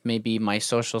even if maybe my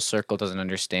social circle doesn't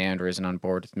understand or isn't on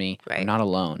board with me, I'm not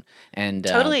alone. And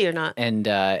totally, you're not. And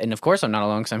of course I'm not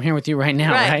alone because I'm here with you right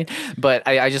now, right? But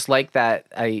I just like that.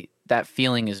 That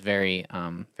feeling is very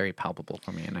very palpable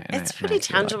for me, and it's pretty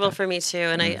tangible for me too.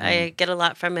 And I get a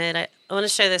lot from it. I want to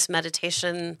share this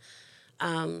meditation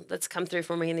that's come through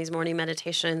for me in these morning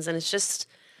meditations, and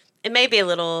it may be a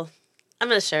little. I'm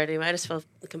going to share it anyway. I just feel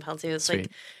compelled to. It's Sweet.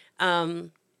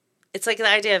 It's like the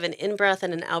idea of an in-breath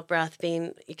and an out-breath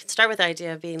being, you can start with the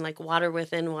idea of being like water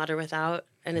within, water without.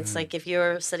 And it's like if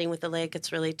you're sitting with the lake,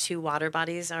 it's really two water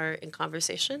bodies are in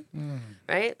conversation,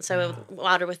 right? So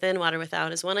water within, water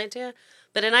without is one idea.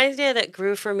 But an idea that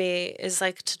grew for me is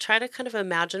like to try to kind of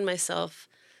imagine myself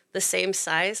the same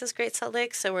size as Great Salt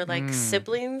Lake. So we're like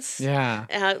siblings. Yeah.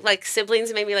 Like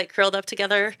siblings maybe like curled up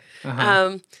together.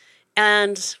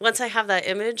 And once I have that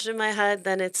image in my head,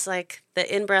 then it's like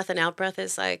the in-breath and out-breath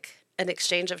is like an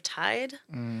exchange of tide.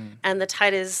 And the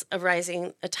tide is a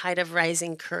tide of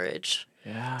rising courage.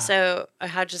 Yeah. So I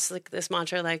had just like this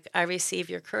mantra, like, I receive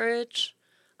your courage,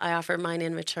 I offer mine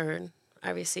in return. I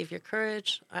receive your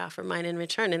courage, I offer mine in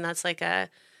return. And that's like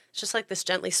it's just like this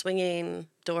gently swinging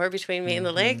door between me and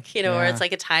the lake, you know, where it's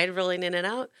like a tide rolling in and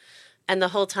out. And the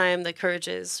whole time the courage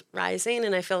is rising.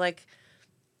 And I feel like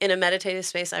in a meditative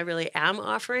space, I really am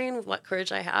offering what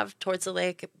courage I have towards the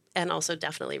lake and also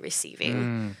definitely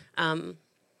receiving.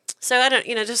 So I don't,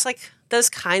 just like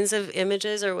those kinds of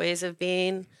images or ways of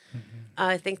being,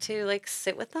 I think to like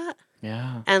sit with that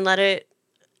and let it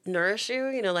nourish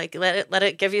you, like let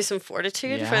it give you some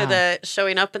fortitude for the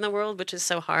showing up in the world, which is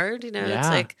so hard, it's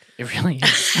like it really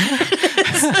is.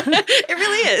 It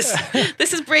really is.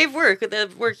 This is brave work.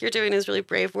 The work you're doing is really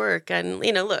brave work. And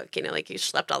look, like you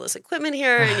schlepped all this equipment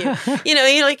here and you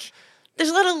like there's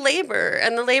a lot of labor,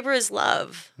 and the labor is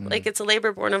love. Like it's a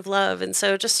labor born of love. And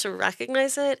so just to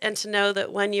recognize it and to know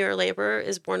that when your labor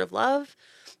is born of love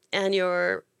and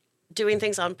you're doing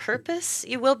things on purpose,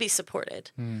 you will be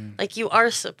supported. Like you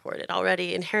are supported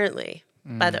already inherently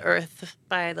by the earth,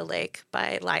 by the lake,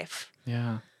 by life.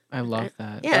 Yeah. I love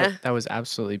that. Yeah. That was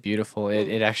absolutely beautiful.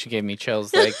 It actually gave me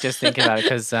chills, like just thinking about it,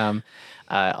 because I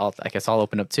guess I'll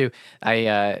open up too.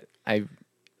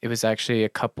 It was actually a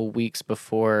couple weeks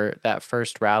before that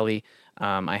first rally.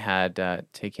 I had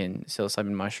taken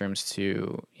psilocybin mushrooms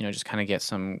to just kind of get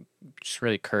some just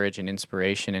really courage and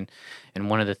inspiration, and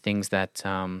one of the things that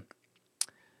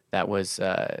that was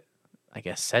I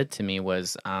guess said to me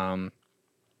was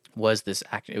this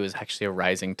it was actually a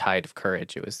rising tide of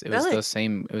courage. It was Really? those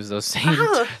same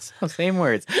Oh. same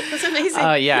words. That's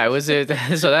amazing. Yeah, it was so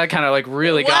that kind of like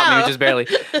really got me just barely,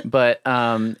 but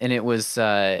and it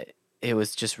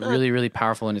was just really, really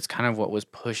powerful, and it's kind of what was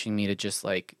pushing me to just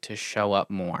like to show up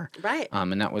more. Right.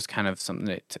 And that was kind of something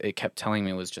that it kept telling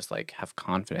me was just like have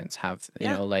confidence, have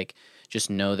like just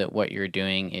know that what you're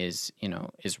doing is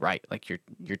is right. Like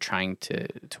you're trying to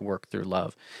work through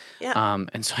love. Yeah.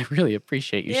 And so I really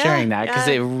appreciate you sharing that, because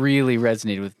it really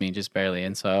resonated with me just barely.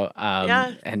 And so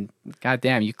and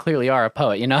goddamn, you clearly are a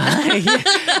poet.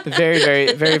 Very,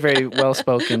 very, very, very well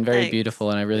spoken, very beautiful,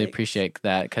 and I really appreciate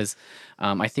that, because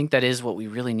I think that is what we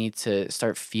really need to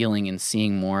start feeling and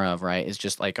seeing more of, right? Is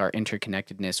just like our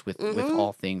interconnectedness with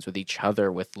all things, with each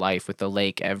other, with life, with the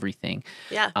lake, everything.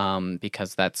 Yeah.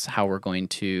 Because that's how we're going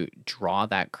to draw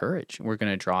that courage. We're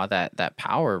going to draw that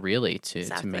power, really, to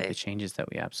make the changes that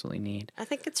we absolutely need. I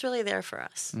think it's really there for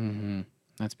us.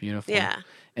 That's beautiful. Yeah.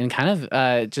 And kind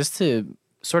of just to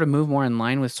sort of move more in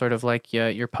line with sort of like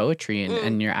your poetry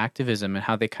and your activism and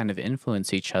how they kind of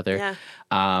influence each other.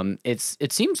 Yeah.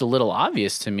 It seems a little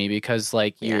obvious to me, because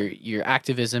like your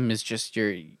activism is just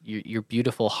your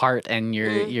beautiful heart and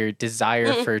your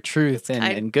desire for truth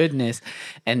and goodness,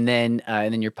 and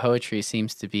then your poetry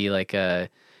seems to be like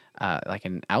like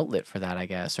an outlet for that, I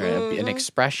guess, or an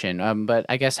expression. But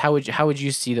I guess how would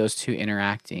you see those two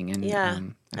interacting? And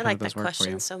and I like that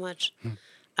question so much.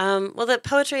 Well, the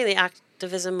poetry and the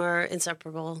activism are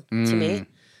inseparable to me.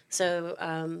 So,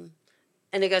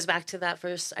 and it goes back to that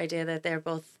first idea that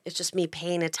it's just me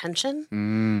paying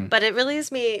attention. But it really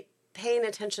is me paying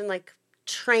attention, like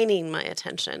training my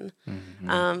attention.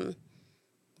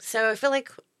 So I feel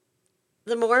like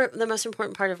the most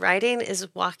important part of writing is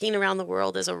walking around the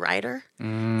world as a writer.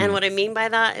 And what I mean by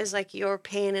that is like you're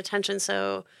paying attention.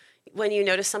 So when you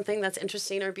notice something that's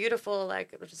interesting or beautiful,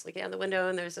 like we're just looking out the window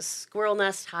and there's a squirrel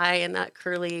nest high in that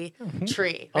curly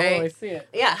tree, right? Oh, I see it.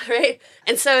 Yeah, right?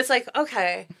 And so it's like,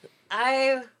 okay,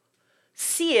 I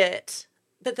see it,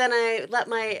 but then I let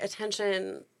my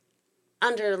attention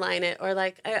underline it, or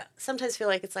like I sometimes feel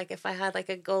like it's like if I had like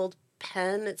a gold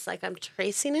pen, it's like I'm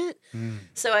tracing it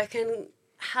so I can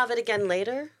have it again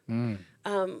later.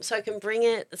 So I can bring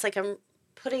it, it's like I'm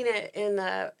putting it in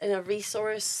a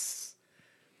resource,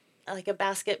 like a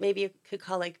basket, maybe you could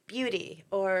call like beauty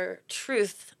or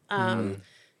truth.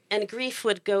 And grief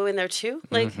would go in there too.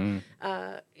 Like,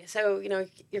 so,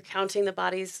 you're counting the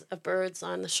bodies of birds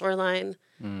on the shoreline.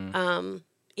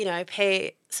 I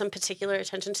pay some particular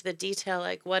attention to the detail,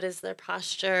 like what is their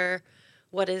posture?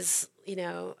 What is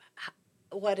the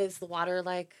water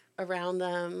like around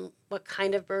them? What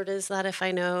kind of bird is that? If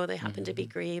I know they happen to be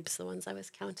grebes, the ones I was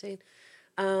counting.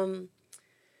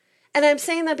 And I'm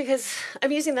saying that because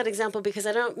I'm using that example because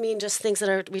I don't mean just things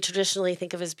that we traditionally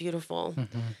think of as beautiful,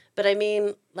 but I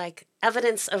mean like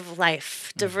evidence of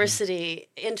life, diversity,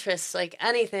 interests, like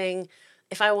anything.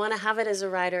 If I want to have it as a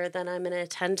writer, then I'm going to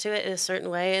attend to it in a certain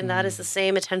way. And that is the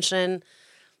same attention.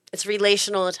 It's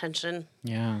relational attention.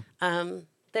 Yeah.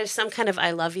 there's some kind of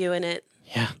I love you in it.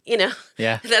 Yeah. You know?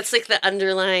 Yeah. That's like the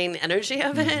underlying energy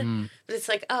of it. But it's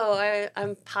like, oh,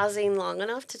 I'm pausing long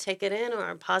enough to take it in, or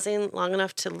I'm pausing long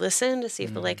enough to listen to see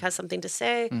if the lake has something to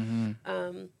say.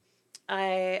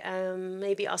 I am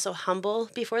maybe also humble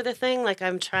before the thing. Like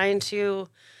I'm trying to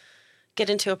get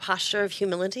into a posture of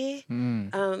humility.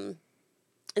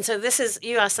 And so this is,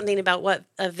 you asked something about what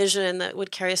a vision that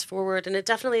would carry us forward. And it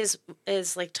definitely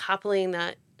is like toppling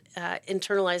that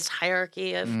internalized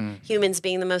hierarchy of humans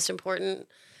being the most important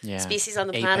species on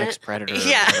the planet. Apex predator.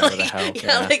 Yeah, Whatever the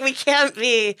hell. like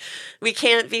we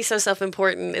can't be so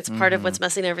self-important. It's part of what's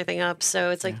messing everything up. So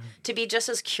it's like to be just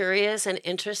as curious and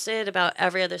interested about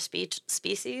every other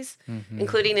species,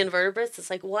 including invertebrates. It's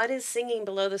like, what is singing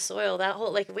below the soil? That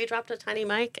whole, like if we dropped a tiny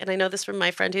mic, and I know this from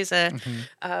my friend who's a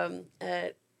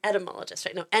etymologist,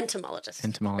 right? No, entomologist.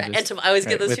 Entomologist. Right. I always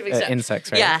get those two mixed up.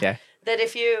 Insects, right? Yeah. That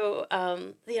if you,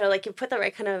 like you put the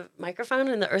right kind of microphone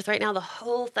in the earth right now, the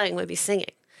whole thing would be singing.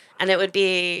 And it would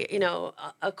be,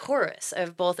 a chorus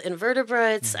of both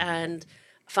invertebrates and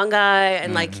fungi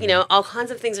and all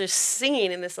kinds of things are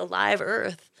singing in this alive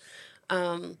earth.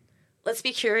 Let's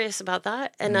be curious about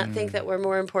that and not think that we're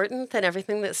more important than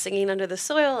everything that's singing under the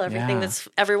soil,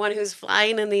 everyone who's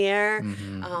flying in the air,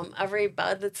 every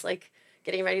bud that's like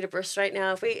getting ready to burst right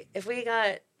now. If we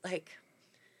got like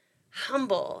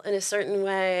humble in a certain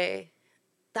way,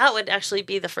 that would actually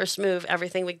be the first move.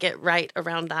 Everything would get right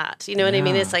around that. You know what I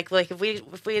mean? It's like if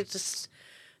we just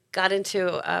got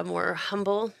into a more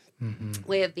humble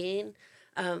way of being.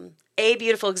 A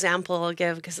beautiful example I'll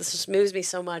give, because this just moves me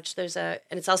so much. And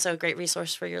it's also a great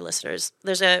resource for your listeners.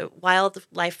 There's a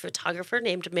wildlife photographer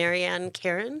named Marianne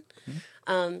Karen,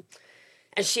 and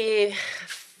she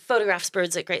photographs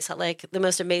birds at Great Salt Lake. The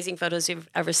most amazing photos you've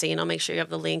ever seen. I'll make sure you have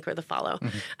the link or the follow.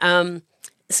 But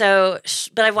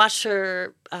I've watched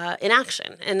her in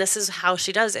action, and this is how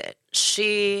she does it.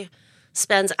 She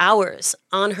spends hours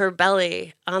on her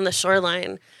belly on the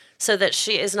shoreline so that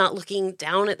she is not looking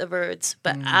down at the birds,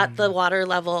 but at the water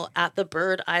level, at the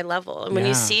bird eye level. And when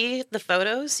you see the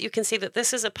photos, you can see that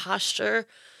this is a posture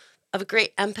of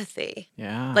great empathy.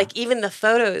 Yeah. Like even the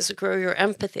photos grow your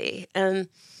empathy. And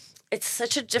it's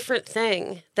such a different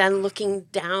thing than looking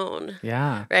down.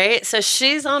 Yeah. Right? So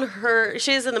she's in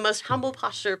the most humble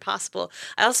posture possible.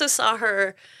 I also saw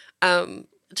her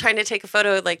trying to take a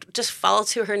photo, like just fall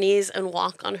to her knees and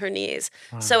walk on her knees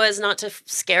so as not to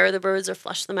scare the birds or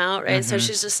flush them out, right? So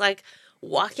she's just like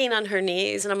walking on her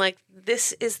knees. And I'm like,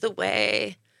 this is the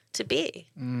way to be.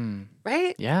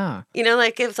 Right? Yeah. And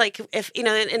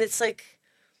it's like,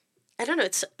 I don't know,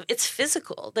 it's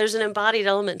physical. There's an embodied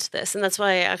element to this. And that's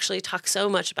why I actually talk so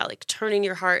much about like turning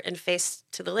your heart and face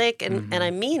to the lake. And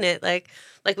I mean it like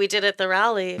we did at the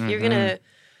rally. If you're going to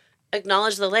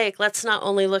acknowledge the lake, let's not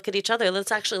only look at each other,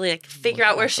 let's actually like figure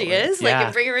out where she is, like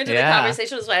and bring her into the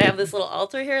conversation. That's why I have this little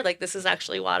altar here. Like this is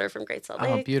actually water from Great Salt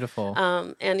Lake. Oh, beautiful.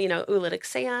 And oolitic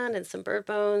sand and some bird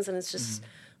bones. And it's just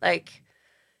like,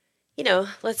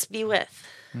 let's be with.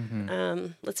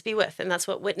 Let's be with. And that's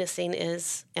what witnessing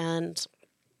is. And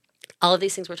all of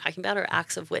these things we're talking about are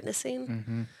acts of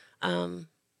witnessing,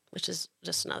 which is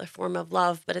just another form of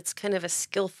love, but it's kind of a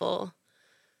skillful,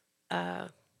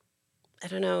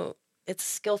 it's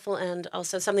skillful and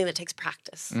also something that takes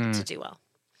practice to do well.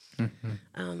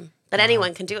 But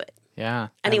anyone can do it. Yeah.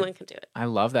 Anyone can do it. I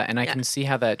love that. And I can see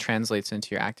how that translates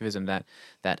into your activism, that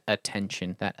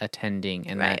attention, that attending,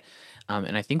 and that.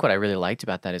 And I think what I really liked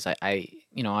about that is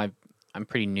I'm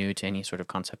pretty new to any sort of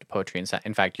concept of poetry.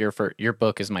 In fact, your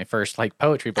book is my first like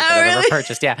poetry book that I've ever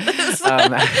purchased. Yeah.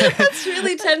 That's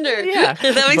really tender. Yeah.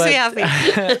 That makes me happy.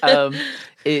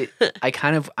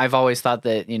 I've always thought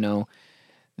that,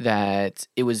 that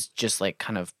it was just like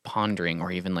kind of pondering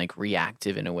or even like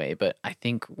reactive in a way. But I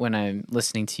think when I'm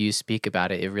listening to you speak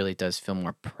about it, it really does feel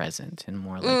more present and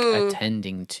more like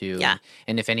attending to. Yeah.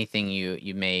 And if anything,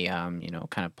 you may,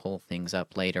 kind of pull things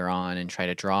up later on and try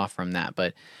to draw from that.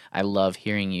 But I love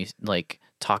hearing you like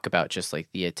talk about just like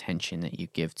the attention that you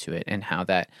give to it and how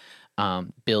that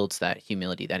builds that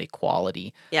humility, that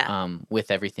equality with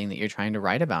everything that you're trying to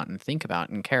write about and think about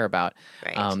and care about.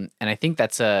 Right. And I think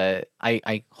that's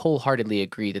I wholeheartedly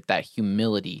agree that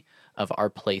humility of our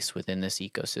place within this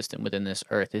ecosystem, within this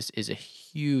earth is a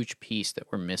huge piece that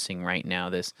we're missing right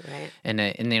now. That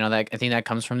I think that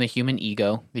comes from the human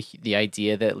ego, the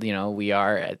idea that,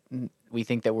 we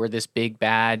think that we're this big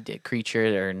bad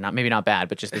creature, or maybe not bad,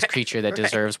 but just this creature that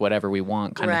deserves whatever we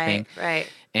want kind of thing. Right.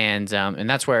 And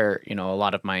that's where, a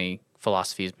lot of my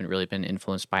philosophy has been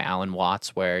influenced by Alan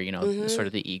Watts, where, sort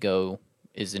of the ego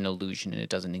is an illusion and it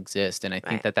doesn't exist. And I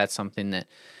think that that's something that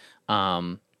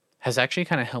has actually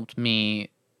kind of helped me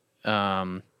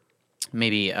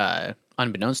maybe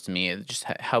unbeknownst to me, it just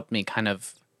helped me kind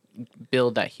of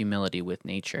build that humility with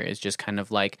nature. Is just kind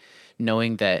of like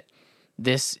knowing that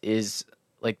this is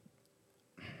like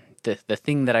the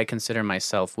thing that I consider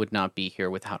myself would not be here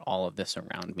without all of this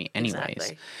around me anyways.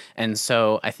 Exactly. And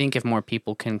so I think if more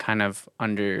people can kind of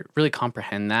really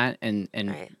comprehend that and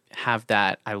Right. have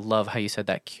that, I love how you said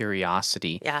that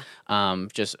curiosity, Yeah.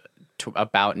 just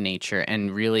about nature, and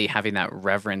really having that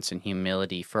reverence and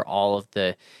humility for all of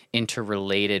the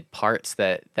interrelated parts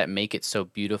that make it so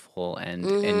beautiful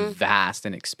and vast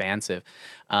and expansive.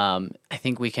 I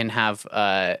think we can have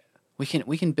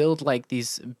we can build like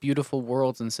these beautiful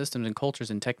worlds and systems and cultures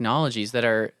and technologies that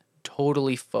are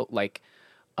totally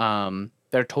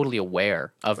they're totally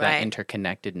aware of that Right.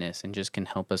 interconnectedness and just can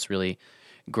help us really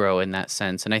grow in that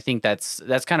sense. And I think that's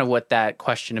kind of what that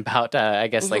question about I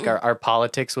guess like our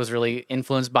politics was really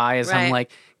influenced by, is I'm Right.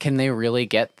 like, can they really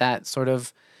get that sort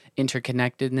of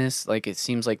interconnectedness? Like it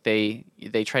seems like they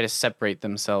try to separate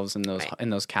themselves in those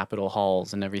Right. capital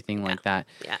halls and everything like that.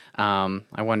 Yeah.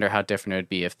 I wonder how different it would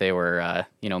be if they were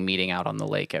meeting out on the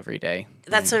lake every day.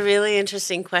 That's a really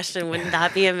interesting question. Wouldn't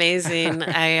that be amazing?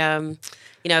 I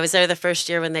was there the first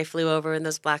year when they flew over in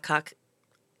those Black Hawk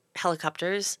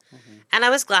helicopters, and I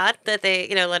was glad that they,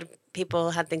 a lot of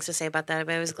people had things to say about that,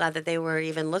 but I was glad that they were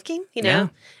even looking, Yeah.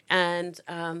 And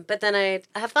but then I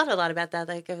have thought a lot about that,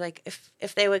 like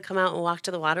if they would come out and walk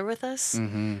to the water with us,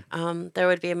 there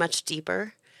would be a much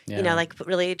deeper, Yeah. like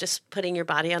really just putting your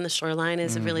body on the shoreline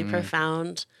is a really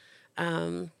profound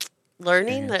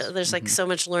learning. Experience. There's like so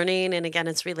much learning, and again,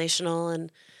 it's relational,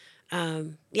 and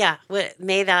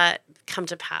may that come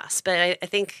to pass. But I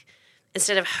think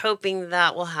instead of hoping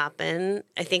that will happen,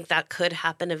 I think that could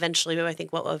happen eventually. But I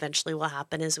think what eventually will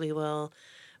happen is we will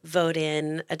vote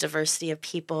in a diversity of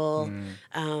people.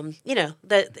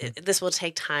 This will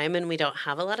take time, and we don't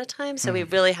have a lot of time, so we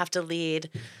really have to lead.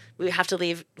 We have to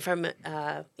leave from,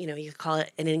 you call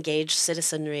it an engaged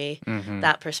citizenry,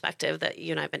 that perspective that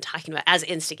you and I have been talking about as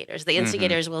instigators. The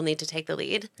instigators will need to take the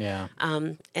lead. Yeah.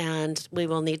 And we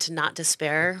will need to not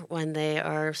despair when they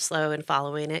are slow in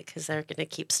following it, because they're going to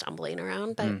keep stumbling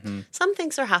around. But some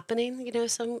things are happening.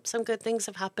 Some good things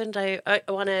have happened. I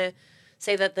want to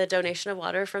say that the donation of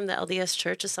water from the LDS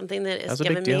Church is something that has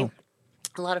given me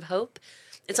a lot of hope.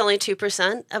 It's only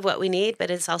 2% of what we need,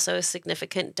 but it's also a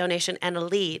significant donation and a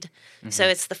lead. So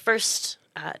it's the first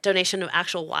donation of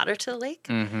actual water to the lake.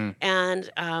 And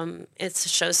it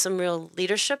shows some real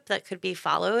leadership that could be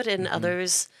followed, and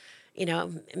others,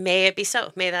 may it be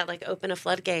so. May that like open a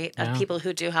floodgate of people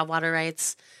who do have water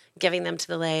rights, giving them to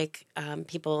the lake,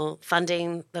 people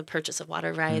funding the purchase of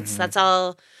water rights. That's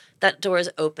all, that door is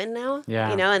open now,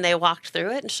 and they walked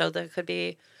through it and showed that it could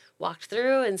be walked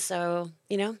through, and so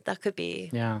that could be.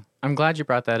 Yeah, I'm glad you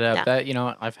brought that up. Yeah.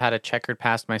 That I've had a checkered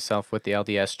past myself with the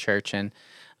LDS Church, and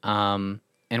when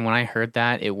I heard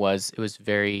that, it was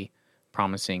very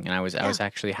promising, and I was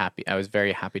actually happy. I was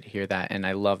very happy to hear that, and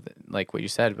I love like what you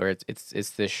said, where it's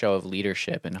this show of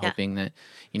leadership and hoping that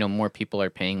more people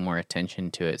are paying more attention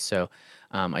to it. So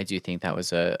I do think that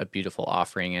was a beautiful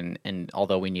offering, and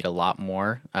although we need a lot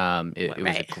more, it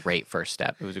was a great first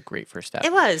step. It was a great first step.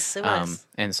 It was.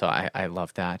 And so I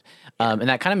love that. And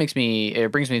that kind of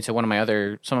brings me to some of my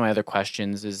other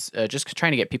questions, is just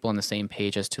trying to get people on the same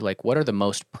page as to like what are the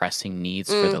most pressing needs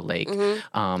for the lake,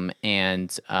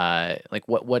 and like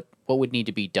what would need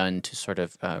to be done to sort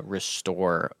of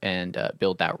restore and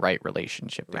build that right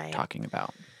relationship that you're talking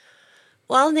about.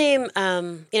 Well, I'll name,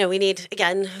 we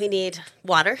need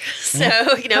water. So,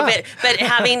 but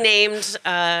having named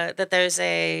that there's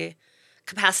a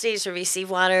capacity to receive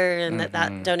water, and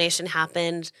that donation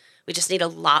happened, we just need a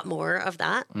lot more of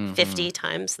that, 50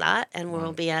 times that, and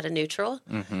we'll be at a neutral.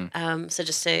 So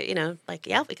just to,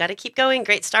 we got to keep going.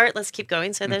 Great start. Let's keep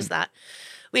going. So there's that.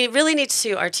 We really need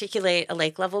to articulate a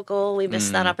lake level goal. We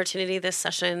missed that opportunity this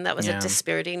session. That was a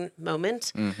dispiriting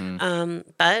moment.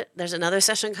 But there's another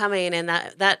session coming, and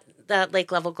that lake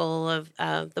level goal of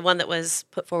the one that was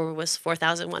put forward was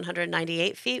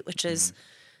 4,198 feet, which is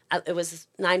it was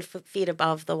 9 feet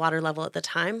above the water level at the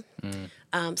time.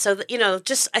 So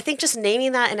I think just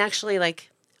naming that and actually like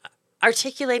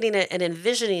articulating it and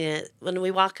envisioning it when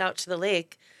we walk out to the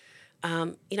lake.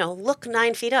 Look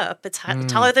 9 feet up. It's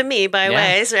taller than me by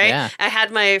ways, right? Yeah. I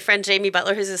had my friend Jamie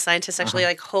Butler, who's a scientist, actually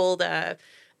like hold a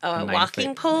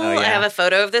walking pole. I have a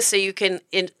photo of this, so you can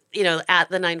at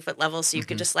the 9-foot level, so you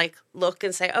could just like look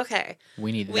and say, okay,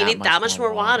 we need that much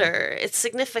more water. It's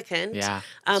significant. Yeah,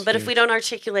 but if we don't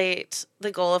articulate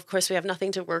the goal, of course, we have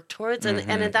nothing to work towards, and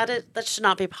that should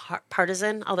not be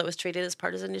partisan, although it was treated as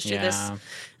partisan issue this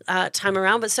time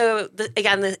around. But so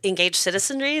again, the engaged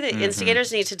citizenry, the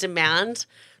instigators need to demand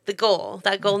the goal.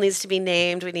 That goal needs to be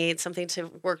named. We need something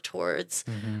to work towards.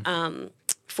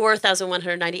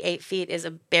 4,198 feet is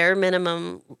a bare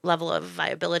minimum level of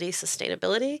viability,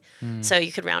 sustainability. So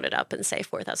you could round it up and say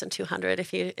 4,200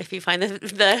 if you find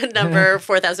the number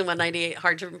 4,198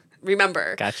 hard to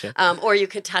remember. Gotcha. Or you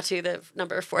could tattoo the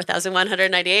number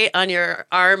 4,198 on your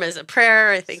arm as a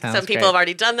prayer. I think some people have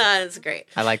already done that. It's great.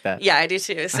 I like that. Yeah, I do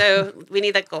too. So we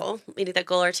need that goal. We need that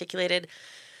goal articulated.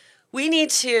 We need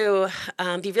to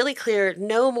be really clear,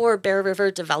 no more Bear River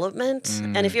development.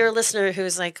 And if you're a listener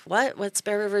who's like, what's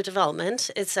Bear River development?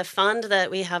 It's a fund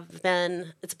that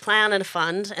it's a plan and a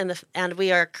fund, and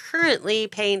we are currently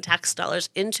paying tax dollars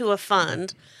into a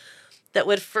fund that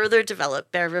would further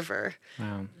develop Bear River.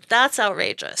 Wow. That's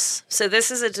outrageous. So this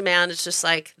is a demand. It's just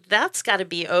like, that's got to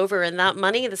be over. And that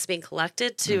money that's being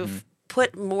collected to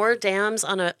put more dams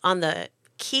on the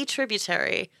key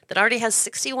tributary that already has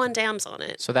 61 dams on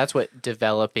it. So that's what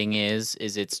developing is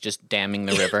it's just damming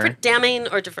the river? Damming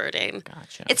or diverting.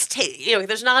 Gotcha. It's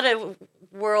there's not a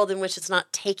world in which it's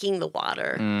not taking the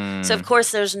water. So of course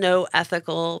there's no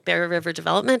ethical Bear River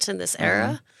development in this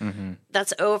era.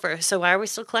 That's over. So why are we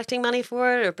still collecting money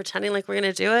for it or pretending like we're going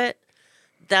to do it?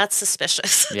 That's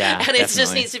suspicious. Yeah, and it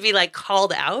just needs to be like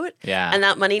called out. Yeah. And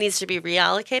that money needs to be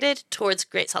reallocated towards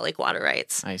Great Salt Lake water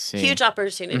rights. I see. Huge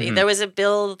opportunity. There was a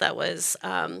bill that was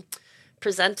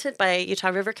presented by Utah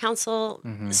River Council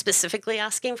specifically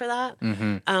asking for that.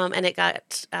 And it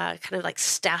got kind of like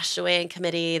stashed away in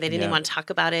committee. They didn't even want to talk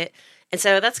about it. And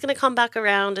so that's going to come back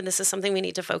around. And this is something we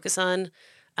need to focus on.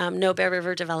 No Bear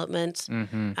River development.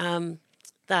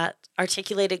 That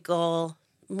articulated goal,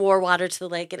 more water to the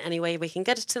lake in any way we can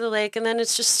get it to the lake. And then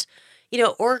it's just,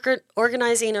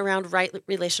 organizing around right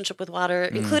relationship with water,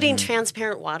 including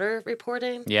transparent water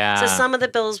reporting. Yeah. So some of the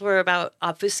bills were about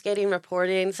obfuscating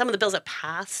reporting. Some of the bills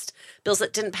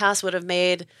that didn't pass would have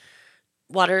made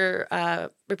water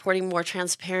reporting more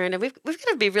transparent. And we've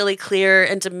got to be really clear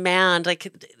and demand,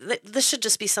 like, this should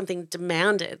just be something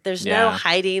demanded. There's no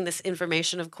hiding this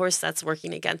information. Of course, that's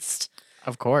working against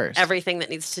everything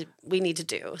that we need to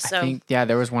do. So I think,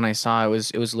 there was one I saw. It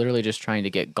was literally just trying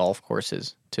to get golf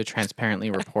courses to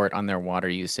transparently report on their water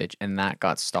usage, and that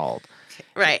got stalled.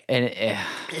 Right. And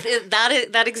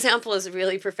that example is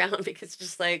really profound because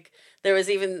just like there was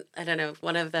even, I don't know,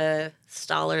 one of the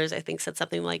stallers I think said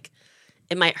something like,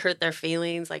 it might hurt their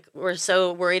feelings. Like, we're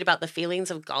so worried about the feelings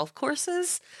of golf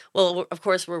courses. Well, of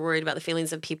course, we're worried about the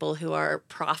feelings of people who are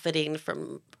profiting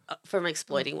from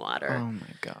exploiting water. oh my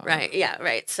God. Right. Yeah.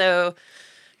 Right. So,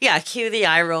 cue the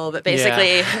eye roll, but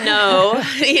basically, no.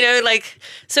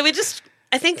 So we just,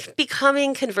 I think,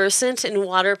 becoming conversant in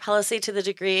water policy to the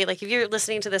degree, like if you're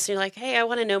listening to this and you're like, hey, I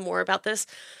want to know more about this,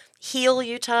 HEAL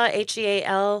Utah,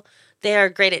 HEAL. They are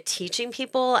great at teaching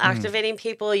people, activating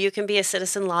people. You can be a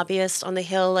citizen lobbyist on the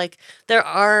Hill. Like, there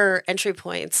are entry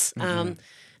points,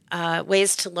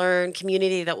 ways to learn,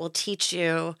 community that will teach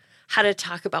you how to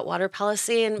talk about water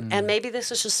policy. And maybe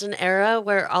this is just an era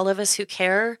where all of us who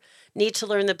care need to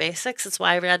learn the basics. It's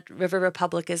why Red River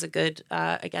Republic is a good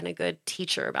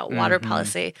teacher about water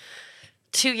policy.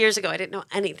 2 years ago, I didn't know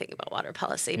anything about water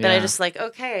policy, but I just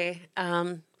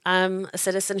I'm a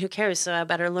citizen who cares, so I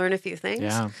better learn a few things.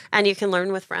 Yeah. And you can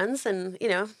learn with friends and,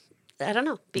 I don't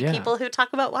know, be people who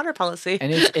talk about water policy.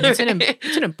 And it's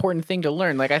an important thing to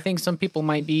learn. Like, I think some people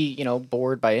might be,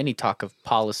 bored by any talk of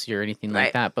policy or anything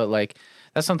like that. But, like,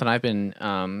 that's something I've been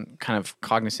kind of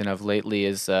cognizant of lately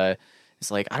is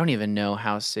it's like, I don't even know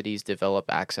how cities develop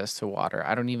access to water.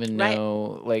 I don't even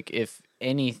know, like, if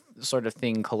any sort of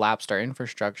thing collapsed our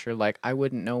infrastructure, like, I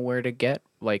wouldn't know where to get,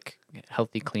 like,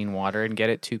 healthy, clean water and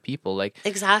get it to people. Like,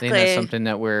 exactly. I think that's something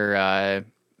that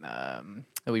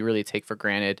that we really take for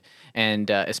granted, and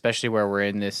especially where we're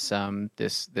in this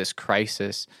this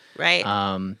crisis, right?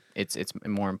 It's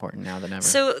more important now than ever.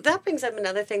 So that brings up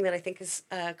another thing that I think is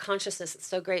consciousness. It's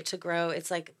so great to grow.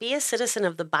 It's like, be a citizen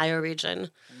of the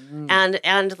bioregion,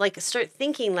 and like start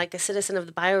thinking like a citizen of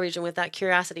the bioregion with that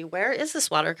curiosity. Where is this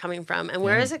water coming from, and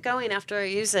where is it going after I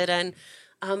use it, and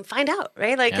find out,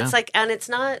 right? Like it's like, and it's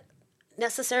not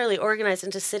necessarily organized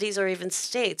into cities or even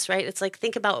states, right? It's like,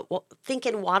 think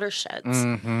in watersheds.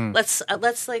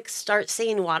 Let's like start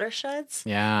seeing watersheds.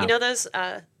 Yeah. You know those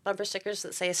bumper stickers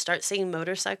that say "Start seeing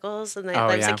motorcycles," and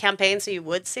there's a campaign so you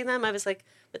would see them. I was like,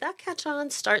 would that catch on?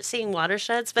 Start seeing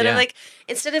watersheds. But I'm like,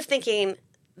 instead of thinking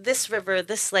this river,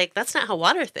 this lake. That's not how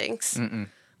water thinks.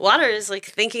 Water is like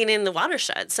thinking in the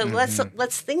watershed. So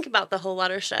let's think about the whole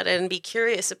watershed and be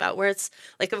curious about where it's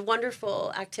like a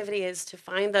wonderful activity is to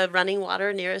find the running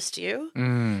water nearest you,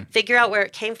 figure out where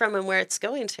it came from and where it's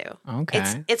going to.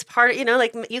 Okay. It's part,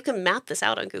 like you can map this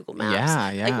out on Google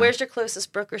Maps. Yeah. Like where's your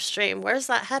closest brook or stream? Where's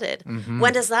that headed?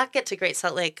 When does that get to Great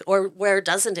Salt Lake, or where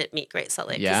doesn't it meet Great Salt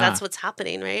Lake? Because that's what's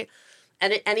happening, right?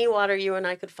 And any water you and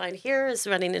I could find here is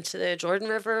running into the Jordan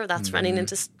River. That's running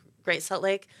into Great Salt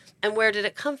Lake. And where did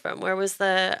it come from? Where are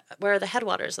the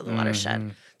headwaters of the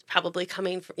watershed? Probably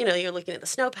coming from, you're looking at the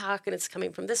snowpack and it's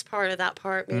coming from this part or that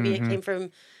part. Maybe it came from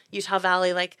Utah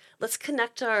Valley. Like, let's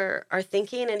connect our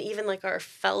thinking and even like our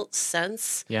felt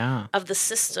sense of the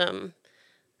system.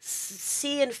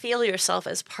 See and feel yourself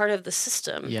as part of the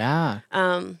system. Yeah.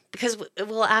 Because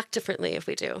we'll act differently if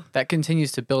we do. That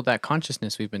continues to build that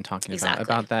consciousness we've been talking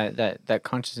about that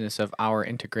consciousness of our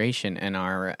integration and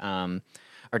our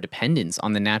dependence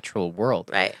on the natural world.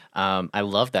 Right. I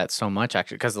love that so much,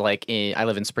 actually, because I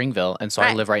live in Springville, and so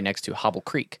I live right next to Hobble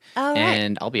Creek. Oh,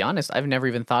 and I'll be honest, I've never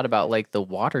even thought about like the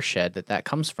watershed that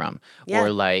comes from,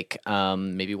 or like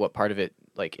maybe what part of it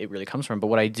like it really comes from. But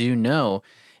what I do know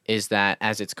is that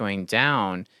as it's going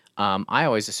down, I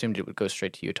always assumed it would go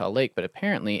straight to Utah Lake, but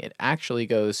apparently it actually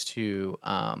goes to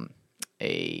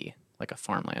a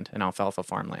farmland, an alfalfa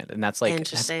farmland, and that's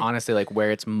honestly like where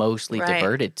it's mostly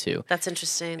diverted to. That's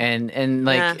interesting. And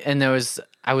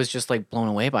I was just like blown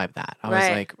away by that. I was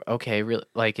like, okay, really,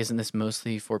 like, isn't this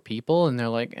mostly for people? And they're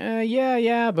like,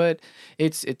 yeah, but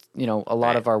it's a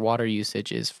lot of our water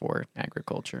usage is for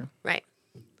agriculture. Right.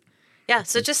 Yeah,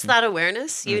 so just that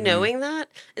awareness, knowing that.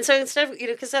 And so instead of,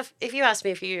 because if you asked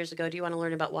me a few years ago, do you want to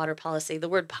learn about water policy? The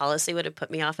word policy would have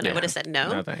put me off and I would have said no.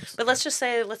 No, thanks. But let's just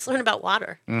say, let's learn about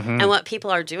water and what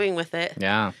people are doing with it.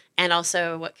 Yeah. And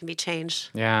also what can be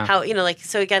changed. Yeah. How,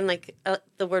 so again,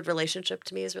 the word relationship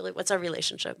to me is really, what's our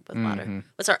relationship with water?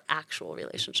 What's our actual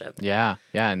relationship? Yeah.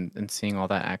 Yeah. And seeing all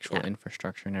that actual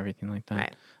infrastructure and everything like that.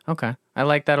 Right. Okay. I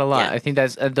like that a lot. Yeah. I think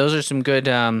those are some good,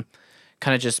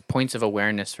 kind of just points of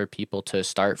awareness for people to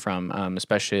start from,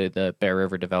 especially the Bear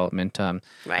River development. I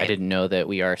didn't know that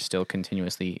we are still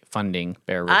continuously funding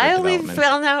Bear River development. I only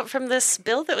found out from this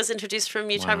bill that was introduced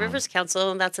from Utah Rivers Council,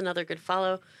 and that's another good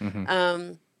follow.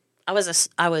 I was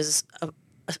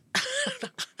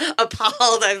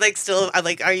appalled. I'm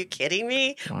like, are you kidding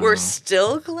me? Wow. We're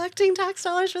still collecting tax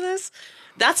dollars for this?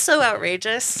 That's so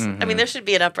outrageous. I mean, there should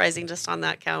be an uprising just on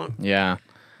that count. Yeah.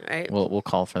 Right. We'll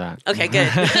call for that. Okay, good.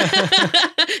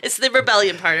 It's the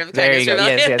rebellion part of there you go.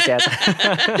 Rebellion. Yes.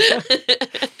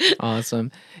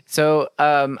 Awesome. So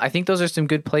I think those are some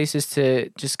good places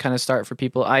to just kind of start for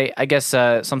people. I guess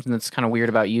something that's kind of weird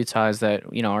about Utah is that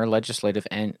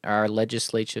our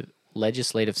legislative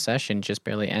session just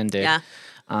barely ended. Yeah.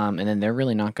 And then they're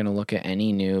really not going to look at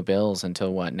any new bills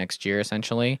until next year,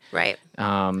 essentially. Right.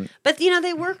 But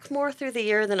they work more through the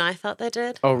year than I thought they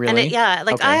did. Oh, really? And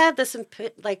I had this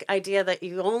idea that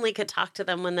you only could talk to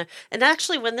them when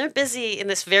they're busy in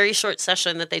this very short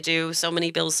session that they do so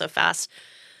many bills so fast.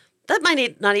 That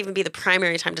might not even be the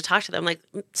primary time to talk to them. Like,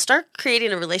 start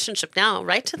creating a relationship now.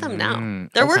 Write to them now.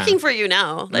 They're working for you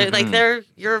now. They're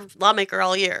your lawmaker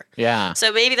all year. Yeah.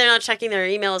 So maybe they're not checking their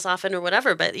emails often or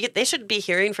whatever, but they should be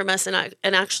hearing from us. And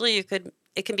actually,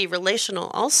 it can be relational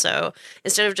also,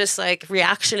 instead of just like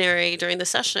reactionary during the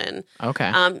session.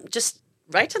 Okay. Just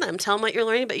write to them. Tell them what you're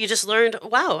learning. But you just learned,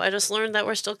 I just learned that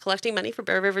we're still collecting money for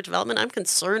Bear River development. I'm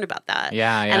concerned about that.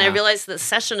 Yeah. And I realize the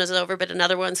session is over, but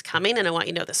another one's coming, and I want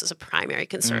you to know this is a primary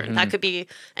concern. That could be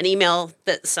an email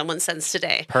that someone sends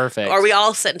today. Perfect. Or we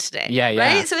all send today. Yeah.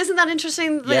 Right? So isn't that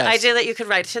interesting? The idea that you could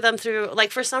write to them through,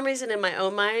 like, for some reason in my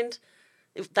own mind,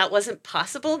 that wasn't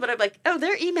possible, but I'm like,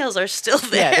 their emails are still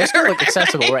there. Yeah, they're still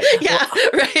accessible, right? Yeah,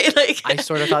 right. Like, I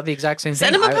sort of thought the exact same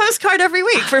send thing. Send them a postcard every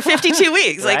week for 52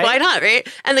 weeks. Like, right? Why not, right?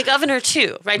 And the governor,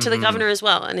 too. Write to the governor as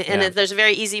well. And there's a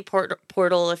very easy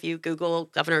portal if you Google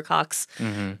Governor Cox.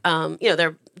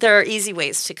 There are easy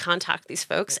ways to contact these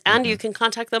folks, and you can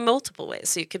contact them multiple ways.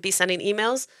 So you could be sending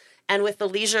emails. And with the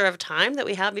leisure of time that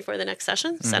we have before the next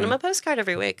session, send them a postcard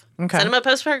every week. Okay. Send them a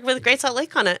postcard with Great Salt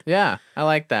Lake on it. Yeah, I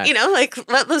like that.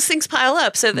 Let those things pile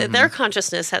up so that their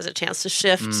consciousness has a chance to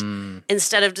shift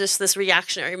instead of just this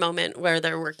reactionary moment where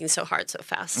they're working so hard so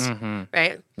fast.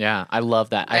 Right? Yeah, I love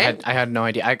that. Right? I had no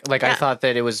idea. I thought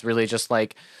that it was really just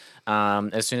like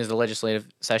as soon as the legislative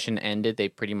session ended, they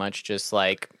pretty much just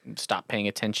like stopped paying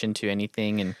attention to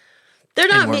anything and They're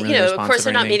and not, weren't really of responsive course, or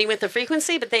they're not anything. meeting with the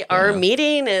frequency, but they are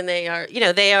meeting, and they are,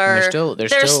 they're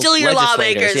They're still your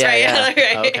lawmakers, yeah, right? Yeah.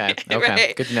 Right. Okay.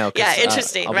 Right. Good to know. Yeah,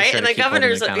 interesting, I'll be right? sure And to the keep holding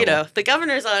them governor's, accountable. the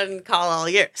governor's on call all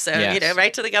year, so Yes.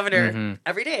 write to the governor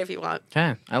every day if you want.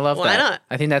 Okay, I love that. Why not?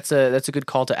 I think that's a good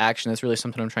call to action. That's really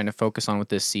something I'm trying to focus on with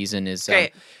this season. Is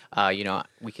Great.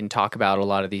 we can talk about a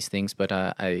lot of these things, but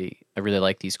I really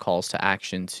like these calls to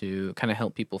action to kind of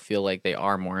help people feel like they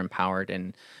are more empowered.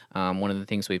 And one of the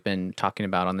things we've been talking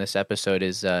about on this episode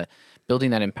is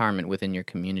building that empowerment within your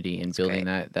community and building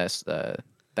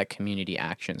that community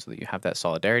action so that you have that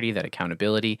solidarity, that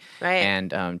accountability, Right.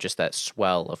 and just that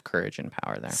swell of courage and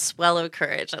power there. Swell of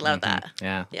courage. I love that.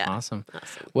 Yeah. Yeah. Awesome.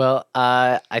 Awesome. Well,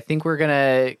 I think we're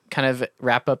gonna kind of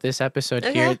wrap up this episode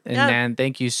Okay, here. And yeah. Nan,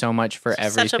 thank you so much for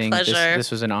everything. Such a pleasure. This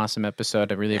was an awesome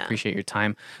episode. I really Yeah. appreciate your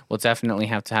time. We'll definitely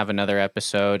have to have another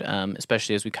episode,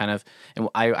 especially as we kind of. And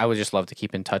I would just love to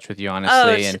keep in touch with you,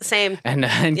 honestly, same. and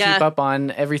Yeah. keep up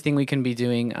on everything we can be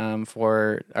doing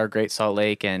for our Great Salt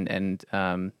Lake and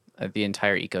the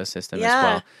entire ecosystem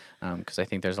as well, because I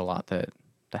think there's a lot that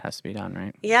has to be done,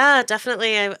 right? Yeah,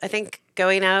 definitely. I think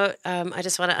going out, I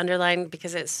just want to underline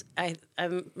because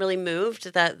I'm really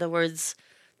moved that the words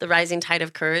 "the rising tide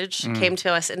of courage" came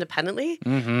to us independently.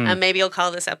 Maybe you'll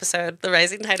call this episode "the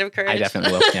rising tide of courage." I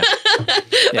definitely will. Yeah.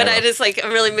 But I just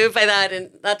I'm really moved by that, and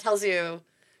that tells you,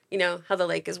 how the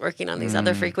lake is working on these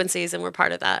other frequencies, and we're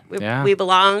part of that. We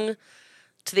belong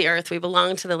to the earth. We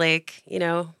belong to the lake.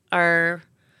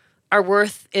 Our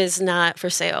worth is not for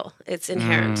sale. It's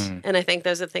inherent. And I think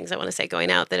those are the things I want to say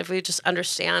going out, that if we just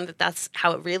understand that that's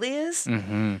how it really is,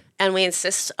 and we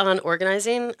insist on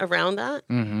organizing around that,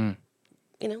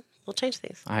 we'll change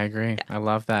things. I agree. Yeah. I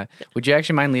love that. Would you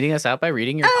actually mind leading us out by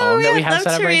reading your poem that we have I'd set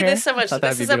love up to right read here? this so much. Thought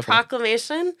that'd This be is a beautiful.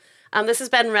 proclamation. This has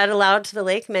been read aloud to the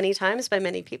lake many times by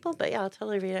many people, but yeah, I'll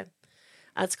totally read it.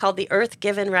 It's called "The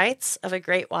Earth-Given Rights of a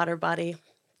Great Water Body."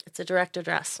 It's a direct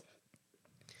address.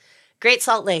 Great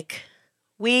Salt Lake,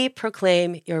 we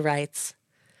proclaim your rights.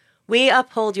 We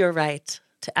uphold your right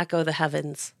to echo the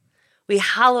heavens. We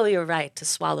hallow your right to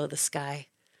swallow the sky.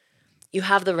 You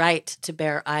have the right to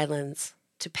bear islands,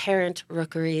 to parent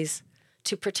rookeries,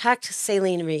 to protect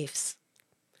saline reefs.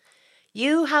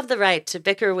 You have the right to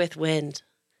bicker with wind,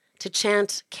 to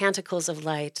chant canticles of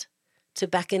light, to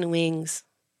beckon wings.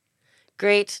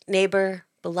 Great neighbor,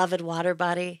 beloved water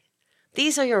body,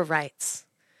 these are your rights.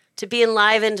 To be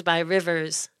enlivened by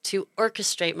rivers, to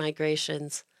orchestrate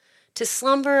migrations, to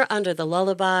slumber under the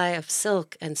lullaby of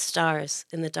silk and stars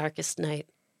in the darkest night.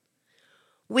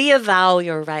 We avow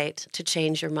your right to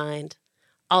change your mind,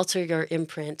 alter your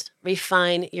imprint,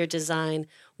 refine your design.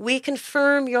 We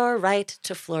confirm your right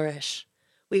to flourish.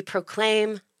 We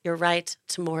proclaim your right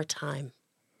to more time.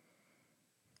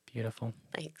 Beautiful.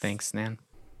 Thanks. Thanks, Nan.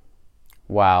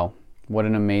 Wow, what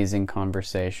an amazing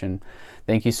conversation.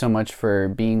 Thank you so much for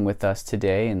being with us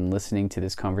today and listening to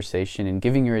this conversation and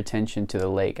giving your attention to the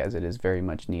lake, as it is very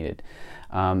much needed.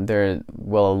 There are,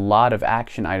 a lot of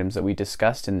action items that we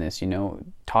discussed in this,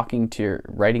 writing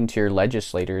to your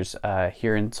legislators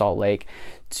here in Salt Lake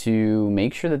to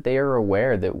make sure that they are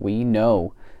aware that we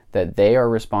know that they are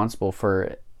responsible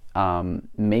for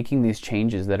making these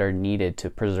changes that are needed to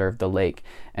preserve the lake,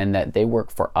 and that they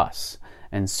work for us.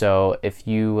 And so if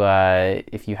you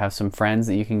have some friends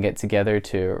that you can get together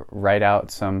to write out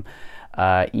some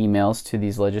emails to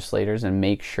these legislators and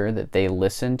make sure that they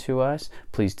listen to us,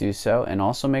 please do so. And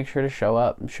also make sure to show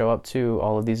up to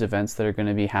all of these events that are going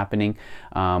to be happening.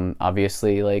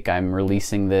 Obviously, I'm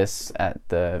releasing this at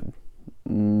the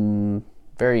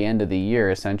very end of the year,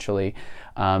 essentially.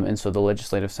 And so the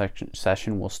legislative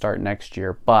session will start next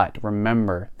year. But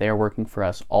remember, they are working for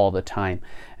us all the time,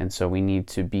 and so we need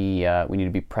to be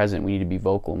present. We need to be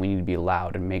vocal, and we need to be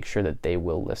loud, and make sure that they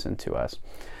will listen to us.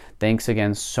 Thanks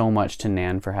again so much to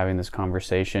Nan for having this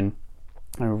conversation.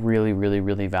 I really, really,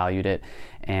 really valued it,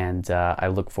 and I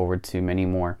look forward to many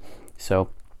more. So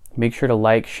make sure to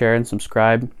like, share, and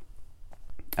subscribe.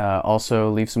 Also,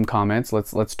 leave some comments.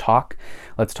 Let's talk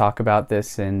about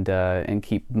this and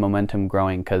keep momentum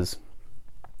growing. Because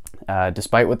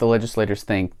despite what the legislators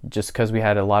think, just because we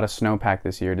had a lot of snowpack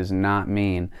this year does not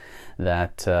mean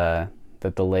that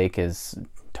the lake is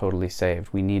totally saved.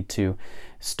 We need to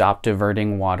stop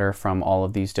diverting water from all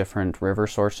of these different river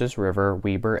sources, River,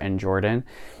 Weber, and Jordan,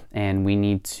 and we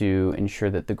need to ensure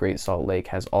that the Great Salt Lake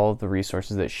has all of the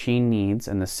resources that she needs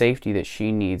and the safety that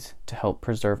she needs to help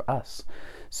preserve us.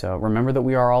 So remember that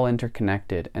we are all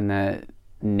interconnected, and that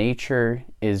nature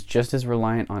is just as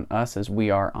reliant on us as we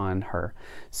are on her.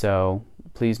 So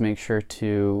please make sure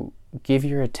to give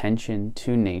your attention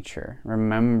to nature.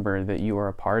 Remember that you are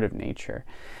a part of nature,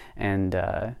 and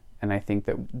And I think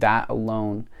that that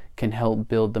alone can help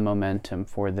build the momentum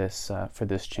for this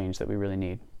change that we really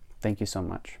need. Thank you so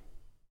much.